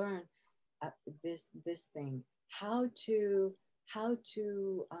trying to learn this thing, how to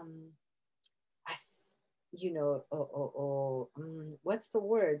what's the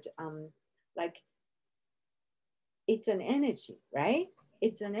word? Like, it's an energy, right?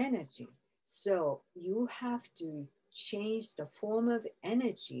 It's an energy. So you have to change the form of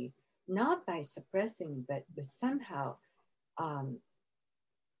energy, not by suppressing, but somehow,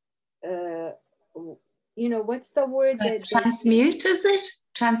 what's the word? Transmute, is it?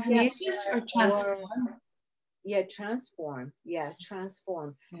 Transmute it or transform? Transform. Yeah,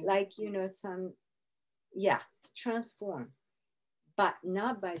 transform. Yeah. Like, transform. But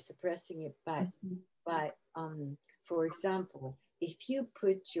not by suppressing it, but for example, if you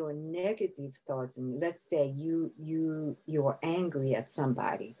put your negative thoughts in, let's say you're angry at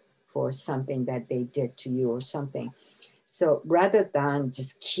somebody for something that they did to you or something. So rather than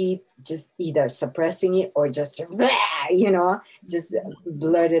just either suppressing it or just just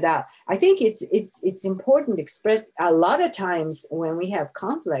blurt it out. I think it's important to express. A lot of times when we have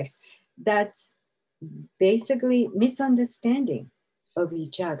conflicts, that's basically misunderstanding of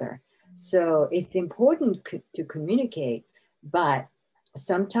each other. So it's important to communicate, but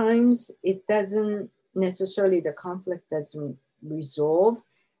sometimes it doesn't necessarily, the conflict doesn't resolve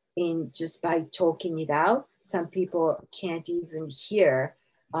in just by talking it out. Some people can't even hear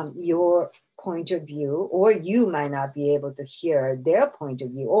your point of view, or you might not be able to hear their point of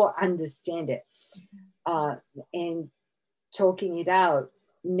view or understand it. And talking it out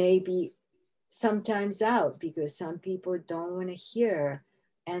maybe sometimes out because some people don't want to hear,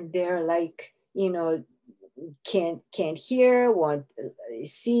 and they're like, can't hear, want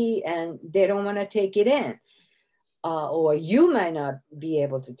see, and they don't want to take it in, or you might not be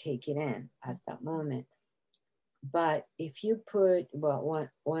able to take it in at that moment. But if you put, well,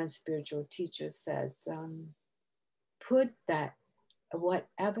 one spiritual teacher said, put that,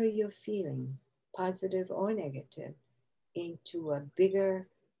 whatever you're feeling, positive or negative, into a bigger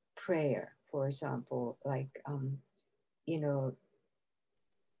prayer. For example, like,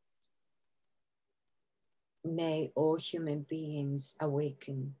 may all human beings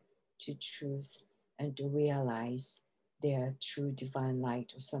awaken to truth and to realize their true divine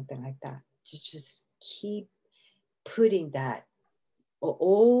light, or something like that. To just keep putting that, or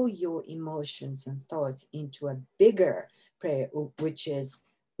all your emotions and thoughts, into a bigger prayer, which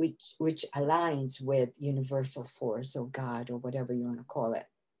aligns with universal force or God or whatever you want to call it.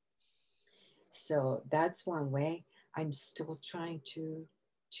 So that's one way. I'm still trying to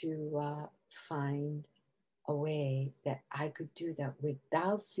find a way that I could do that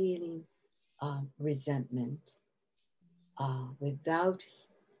without feeling resentment, without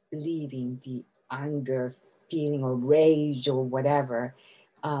leaving the anger feeling or rage or whatever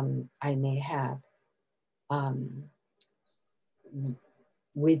I may have,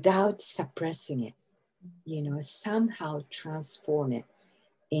 without suppressing it, somehow transform it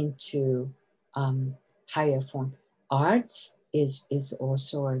into higher form. Arts is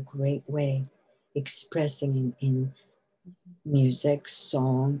also a great way expressing in music,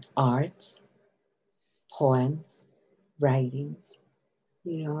 song, art, poems, writings.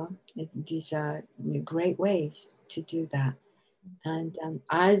 These are great ways to do that. And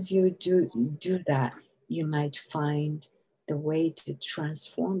as you do that, you might find the way to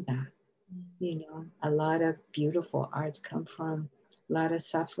transform that. A lot of beautiful arts come from a lot of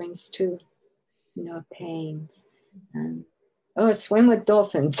sufferings too, pains. And swim with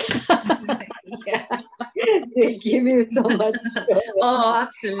dolphins. Yeah. They give you so much joy. Oh,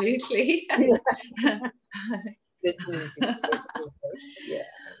 absolutely.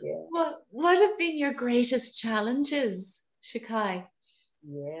 Yeah. What have been your greatest challenges, Shikai?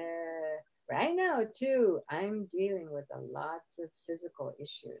 Yeah. Right now, too, I'm dealing with a lot of physical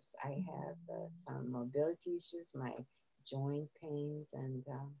issues. I have some mobility issues, my joint pains, and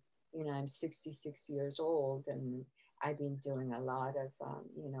I'm 66 years old, and I've been doing a lot of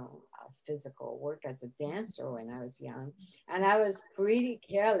physical work as a dancer when I was young, and I was pretty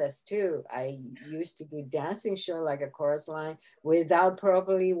careless too. I used to do dancing show like a chorus line without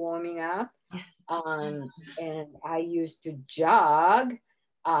properly warming up, and I used to jog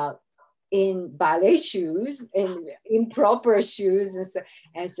in ballet shoes, in improper shoes,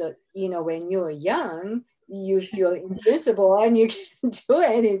 and so when you're young, you feel invincible and you can't do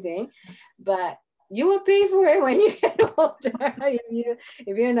anything, but you will pay for it when you get older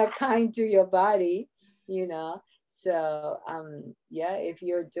if you're not kind to your body. So if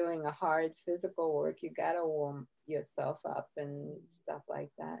you're doing a hard physical work, you gotta warm yourself up and stuff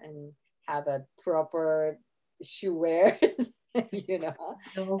like that, and have a proper shoe wear.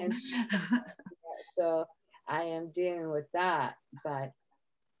 No. And so I am dealing with that, but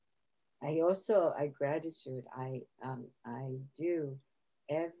I gratitude. I do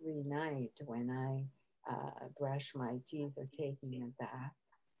every night when I brush my teeth or taking a bath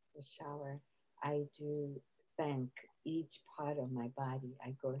or shower. I do thank each part of my body.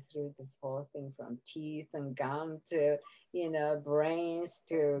 I go through this whole thing from teeth and gum to brains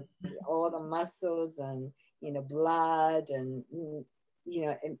to all the muscles and blood and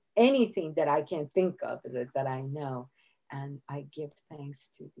and anything that I can think of that I know. and I give thanks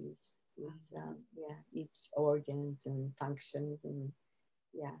to these each organs and functions, and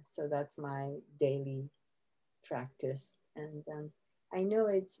so that's my daily practice. And I know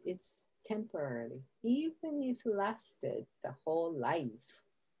it's temporarily, even if it lasted the whole life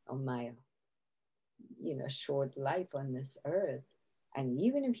of my short life on this earth. And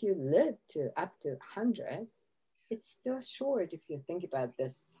even if you live to up to 100, it's still short if you think about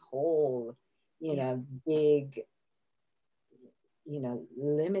this whole, big,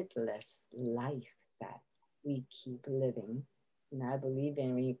 limitless life that we keep living. And I believe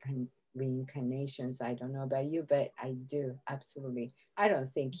in reincarnations. I don't know about you, but I do, absolutely. I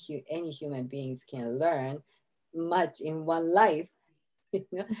don't think any human beings can learn much in one life.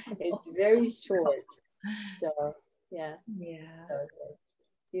 It's very short. So, yeah.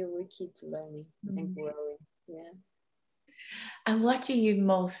 So we keep learning and growing. Yeah. And what do you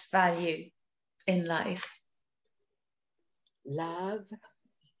most value in life? Love,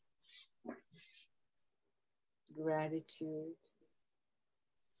 gratitude,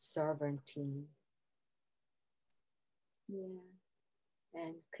 sovereignty,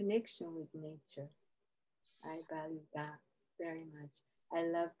 and connection with nature. I value that very much. I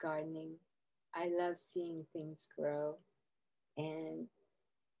love gardening. I love seeing things grow. And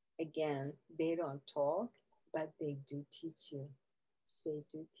again, they don't talk, but they do teach you. They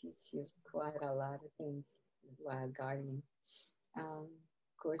do teach you quite a lot of things while gardening. Of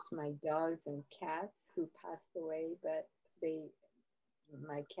course, my dogs and cats who passed away, but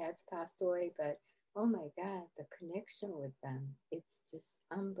my cats passed away, but oh my God, the connection with them, it's just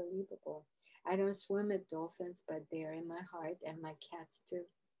unbelievable. I don't swim with dolphins, but they're in my heart, and my cats too,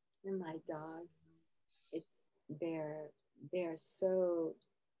 and my dog. It's they're so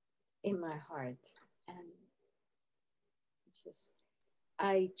in my heart, and just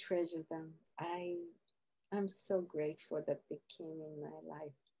I treasure them. I'm so grateful that they came in my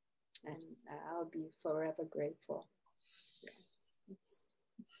life, and I'll be forever grateful. Yeah. It's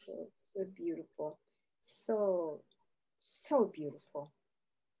so beautiful, so beautiful.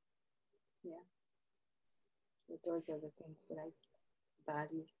 Yeah, so those are the things that I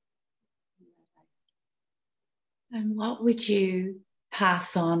value in my life. And what would you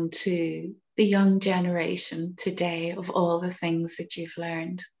pass on to the young generation today of all the things that you've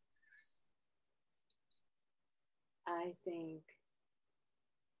learned? I think,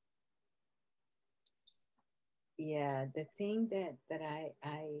 the thing that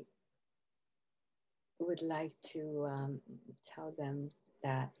I would like to tell them,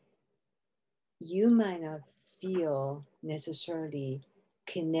 that you might not feel necessarily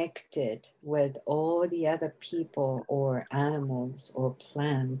connected with all the other people or animals or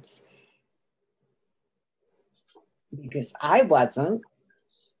plants, because I wasn't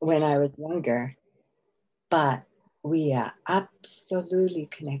when I was younger, but we are absolutely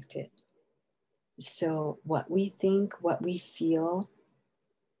connected. So what we think, what we feel,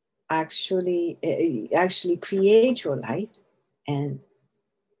 actually create your life, and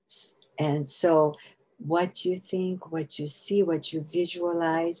so what you think, what you see, what you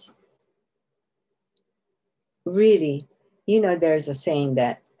visualize, really, there's a saying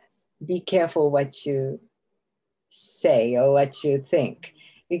that be careful what you say or what you think,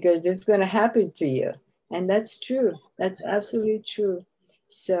 because it's going to happen to you. And that's true. That's absolutely true.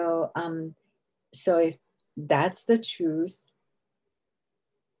 So so if that's the truth,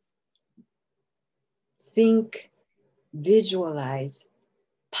 think, visualize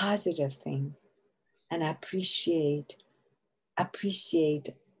positive thing, and appreciate.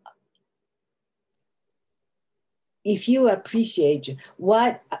 If you appreciate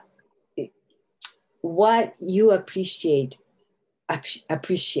what you appreciates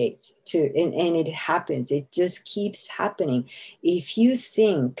too, and it happens, it just keeps happening. If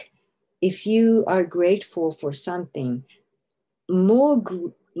you are grateful for something,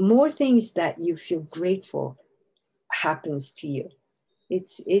 more things that you feel grateful happens to you.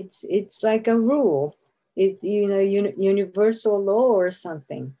 It's like a rule. Universal law or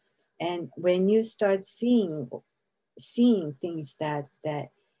something. And when you start seeing things that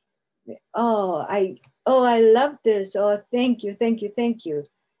I love this, thank you,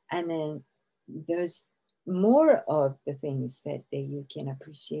 and then there's more of the things that you can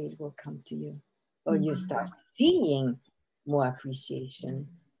appreciate will come to you, or you start seeing more appreciation.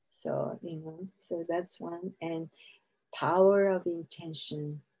 So so that's one. And power of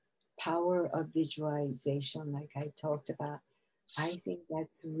intention, power of visualization, like I talked about, I think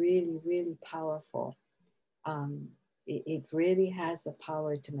that's really, really powerful. It really has the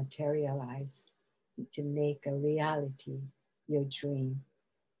power to materialize, to make a reality, your dream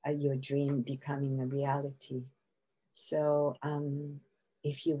becoming a reality. So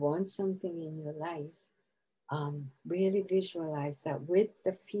if you want something in your life, really visualize that with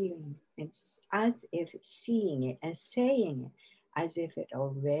the feeling, and as if seeing it and saying it as if it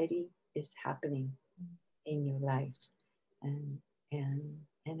already is happening in your life, and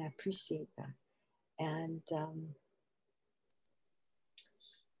and I appreciate that. And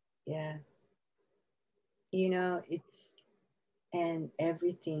yeah, you know, it's, and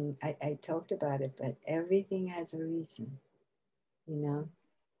everything, I talked about it, but everything has a reason, you know,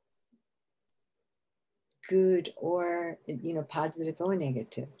 good or, you know, positive or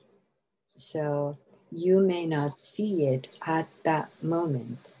negative. So you may not see it at that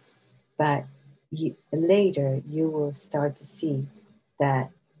moment, but later you will start to see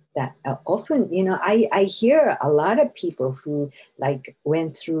that often, you know, I hear a lot of people who like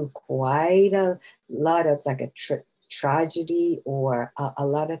went through quite a lot of like a tragedy or a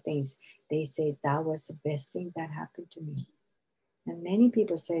lot of things. They say that was the best thing that happened to me. And many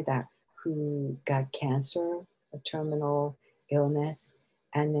people say that, who got cancer, a terminal illness,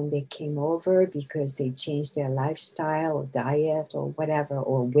 and then they came over because they changed their lifestyle or diet or whatever,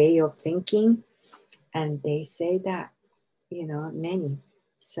 or way of thinking. And they say that, you know, many.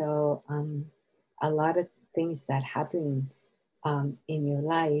 So a lot of things that happen in your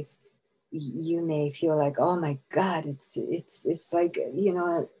life, you may feel like, oh my God, it's like, you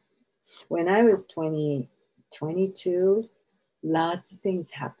know, when I was 22, lots of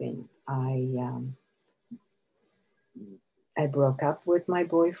things happened. I broke up with my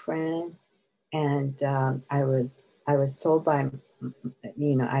boyfriend, and I was told by,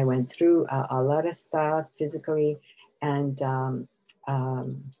 you know, I went through a lot of stuff physically, and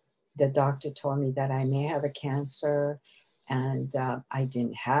the doctor told me that I may have a cancer, and I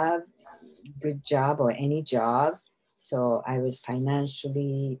didn't have a good job or any job, so I was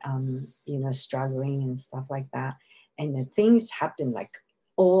financially, you know, struggling and stuff like that, and the things happened like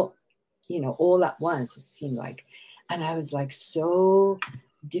all, you know, all at once, it seemed like, and I was like so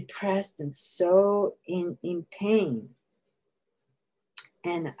depressed and so in pain,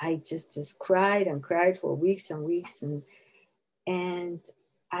 and I just cried and cried for weeks and weeks, and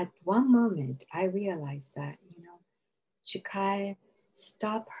at one moment I realized that, you know, Chikai,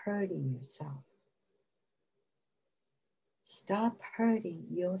 stop hurting yourself. Stop hurting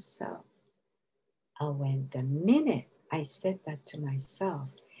yourself. And when the minute I said that to myself,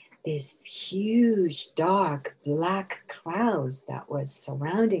 this huge dark black clouds that was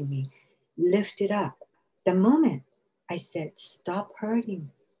surrounding me lifted up. The moment I said, stop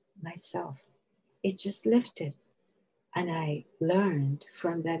hurting myself, it just lifted. And I learned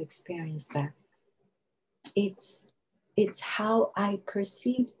from that experience that it's how I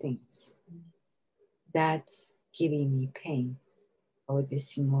perceive things that's giving me pain, or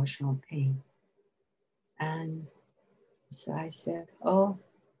this emotional pain. And so I said, oh,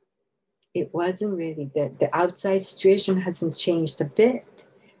 it wasn't really that the outside situation hasn't changed a bit.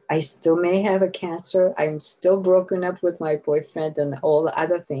 I still may have a cancer. I'm still broken up with my boyfriend, and all the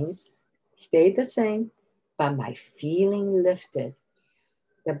other things stayed the same, but my feeling lifted.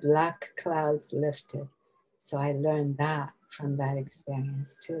 The black clouds lifted. So I learned that from that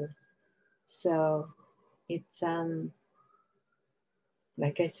experience too. So it's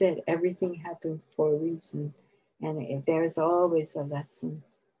like I said, everything happens for a reason, and there's always a lesson.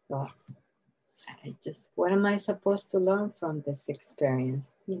 So I just, what am I supposed to learn from this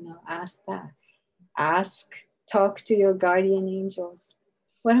experience? You know, ask that. Ask, talk to your guardian angels.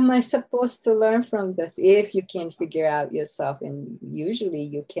 What am I supposed to learn from this? If you can figure out yourself, and usually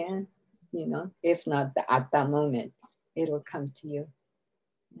you can, you know, if not at that moment, it'll come to you.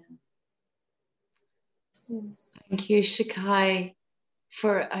 Yeah. Yes. Thank you, Shikai,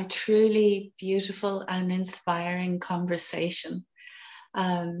 for a truly beautiful and inspiring conversation.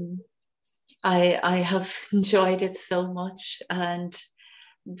 I have enjoyed it so much, and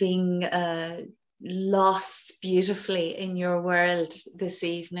being lost beautifully in your world this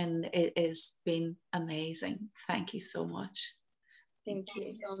evening, it has been amazing. Thank you so much. Thank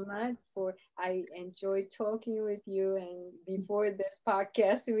you so much I enjoyed talking with you, and before this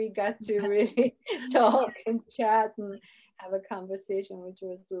podcast we got to really talk and chat and have a conversation, which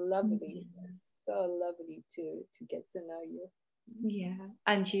was lovely. So lovely to get to know you. Yeah,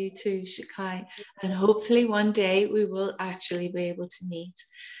 and you too, Shikai. And hopefully one day we will actually be able to meet.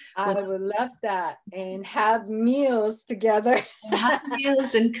 I would love that, and have meals together. Have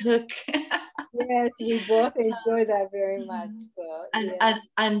meals and cook. Yes, we both enjoy that very much. So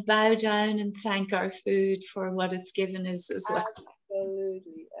and bow down and thank our food for what it's given us as well.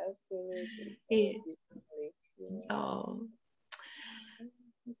 Absolutely. Yeah. Oh.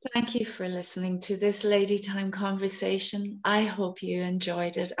 Thank you for listening to this Lady Time conversation. I hope you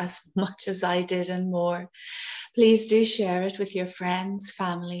enjoyed it as much as I did and more. Please do share it with your friends,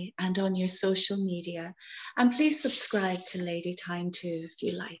 family, and on your social media. And please subscribe to Lady Time too if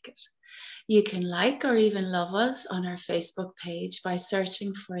you like it. You can like or even love us on our Facebook page by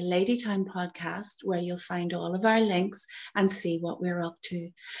searching for Lady Time Podcast, where you'll find all of our links and see what we're up to.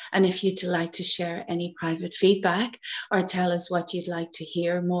 And if you'd like to share any private feedback or tell us what you'd like to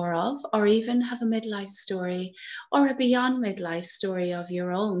hear more of, or even have a midlife story or a beyond midlife story of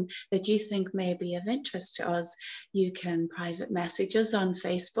your own that you think may be of interest to us, you can private message us on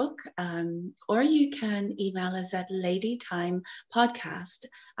Facebook, or you can email us at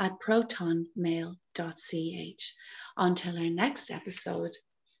ladytimepodcast@protonmail.ch. Until our next episode,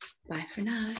 bye for now.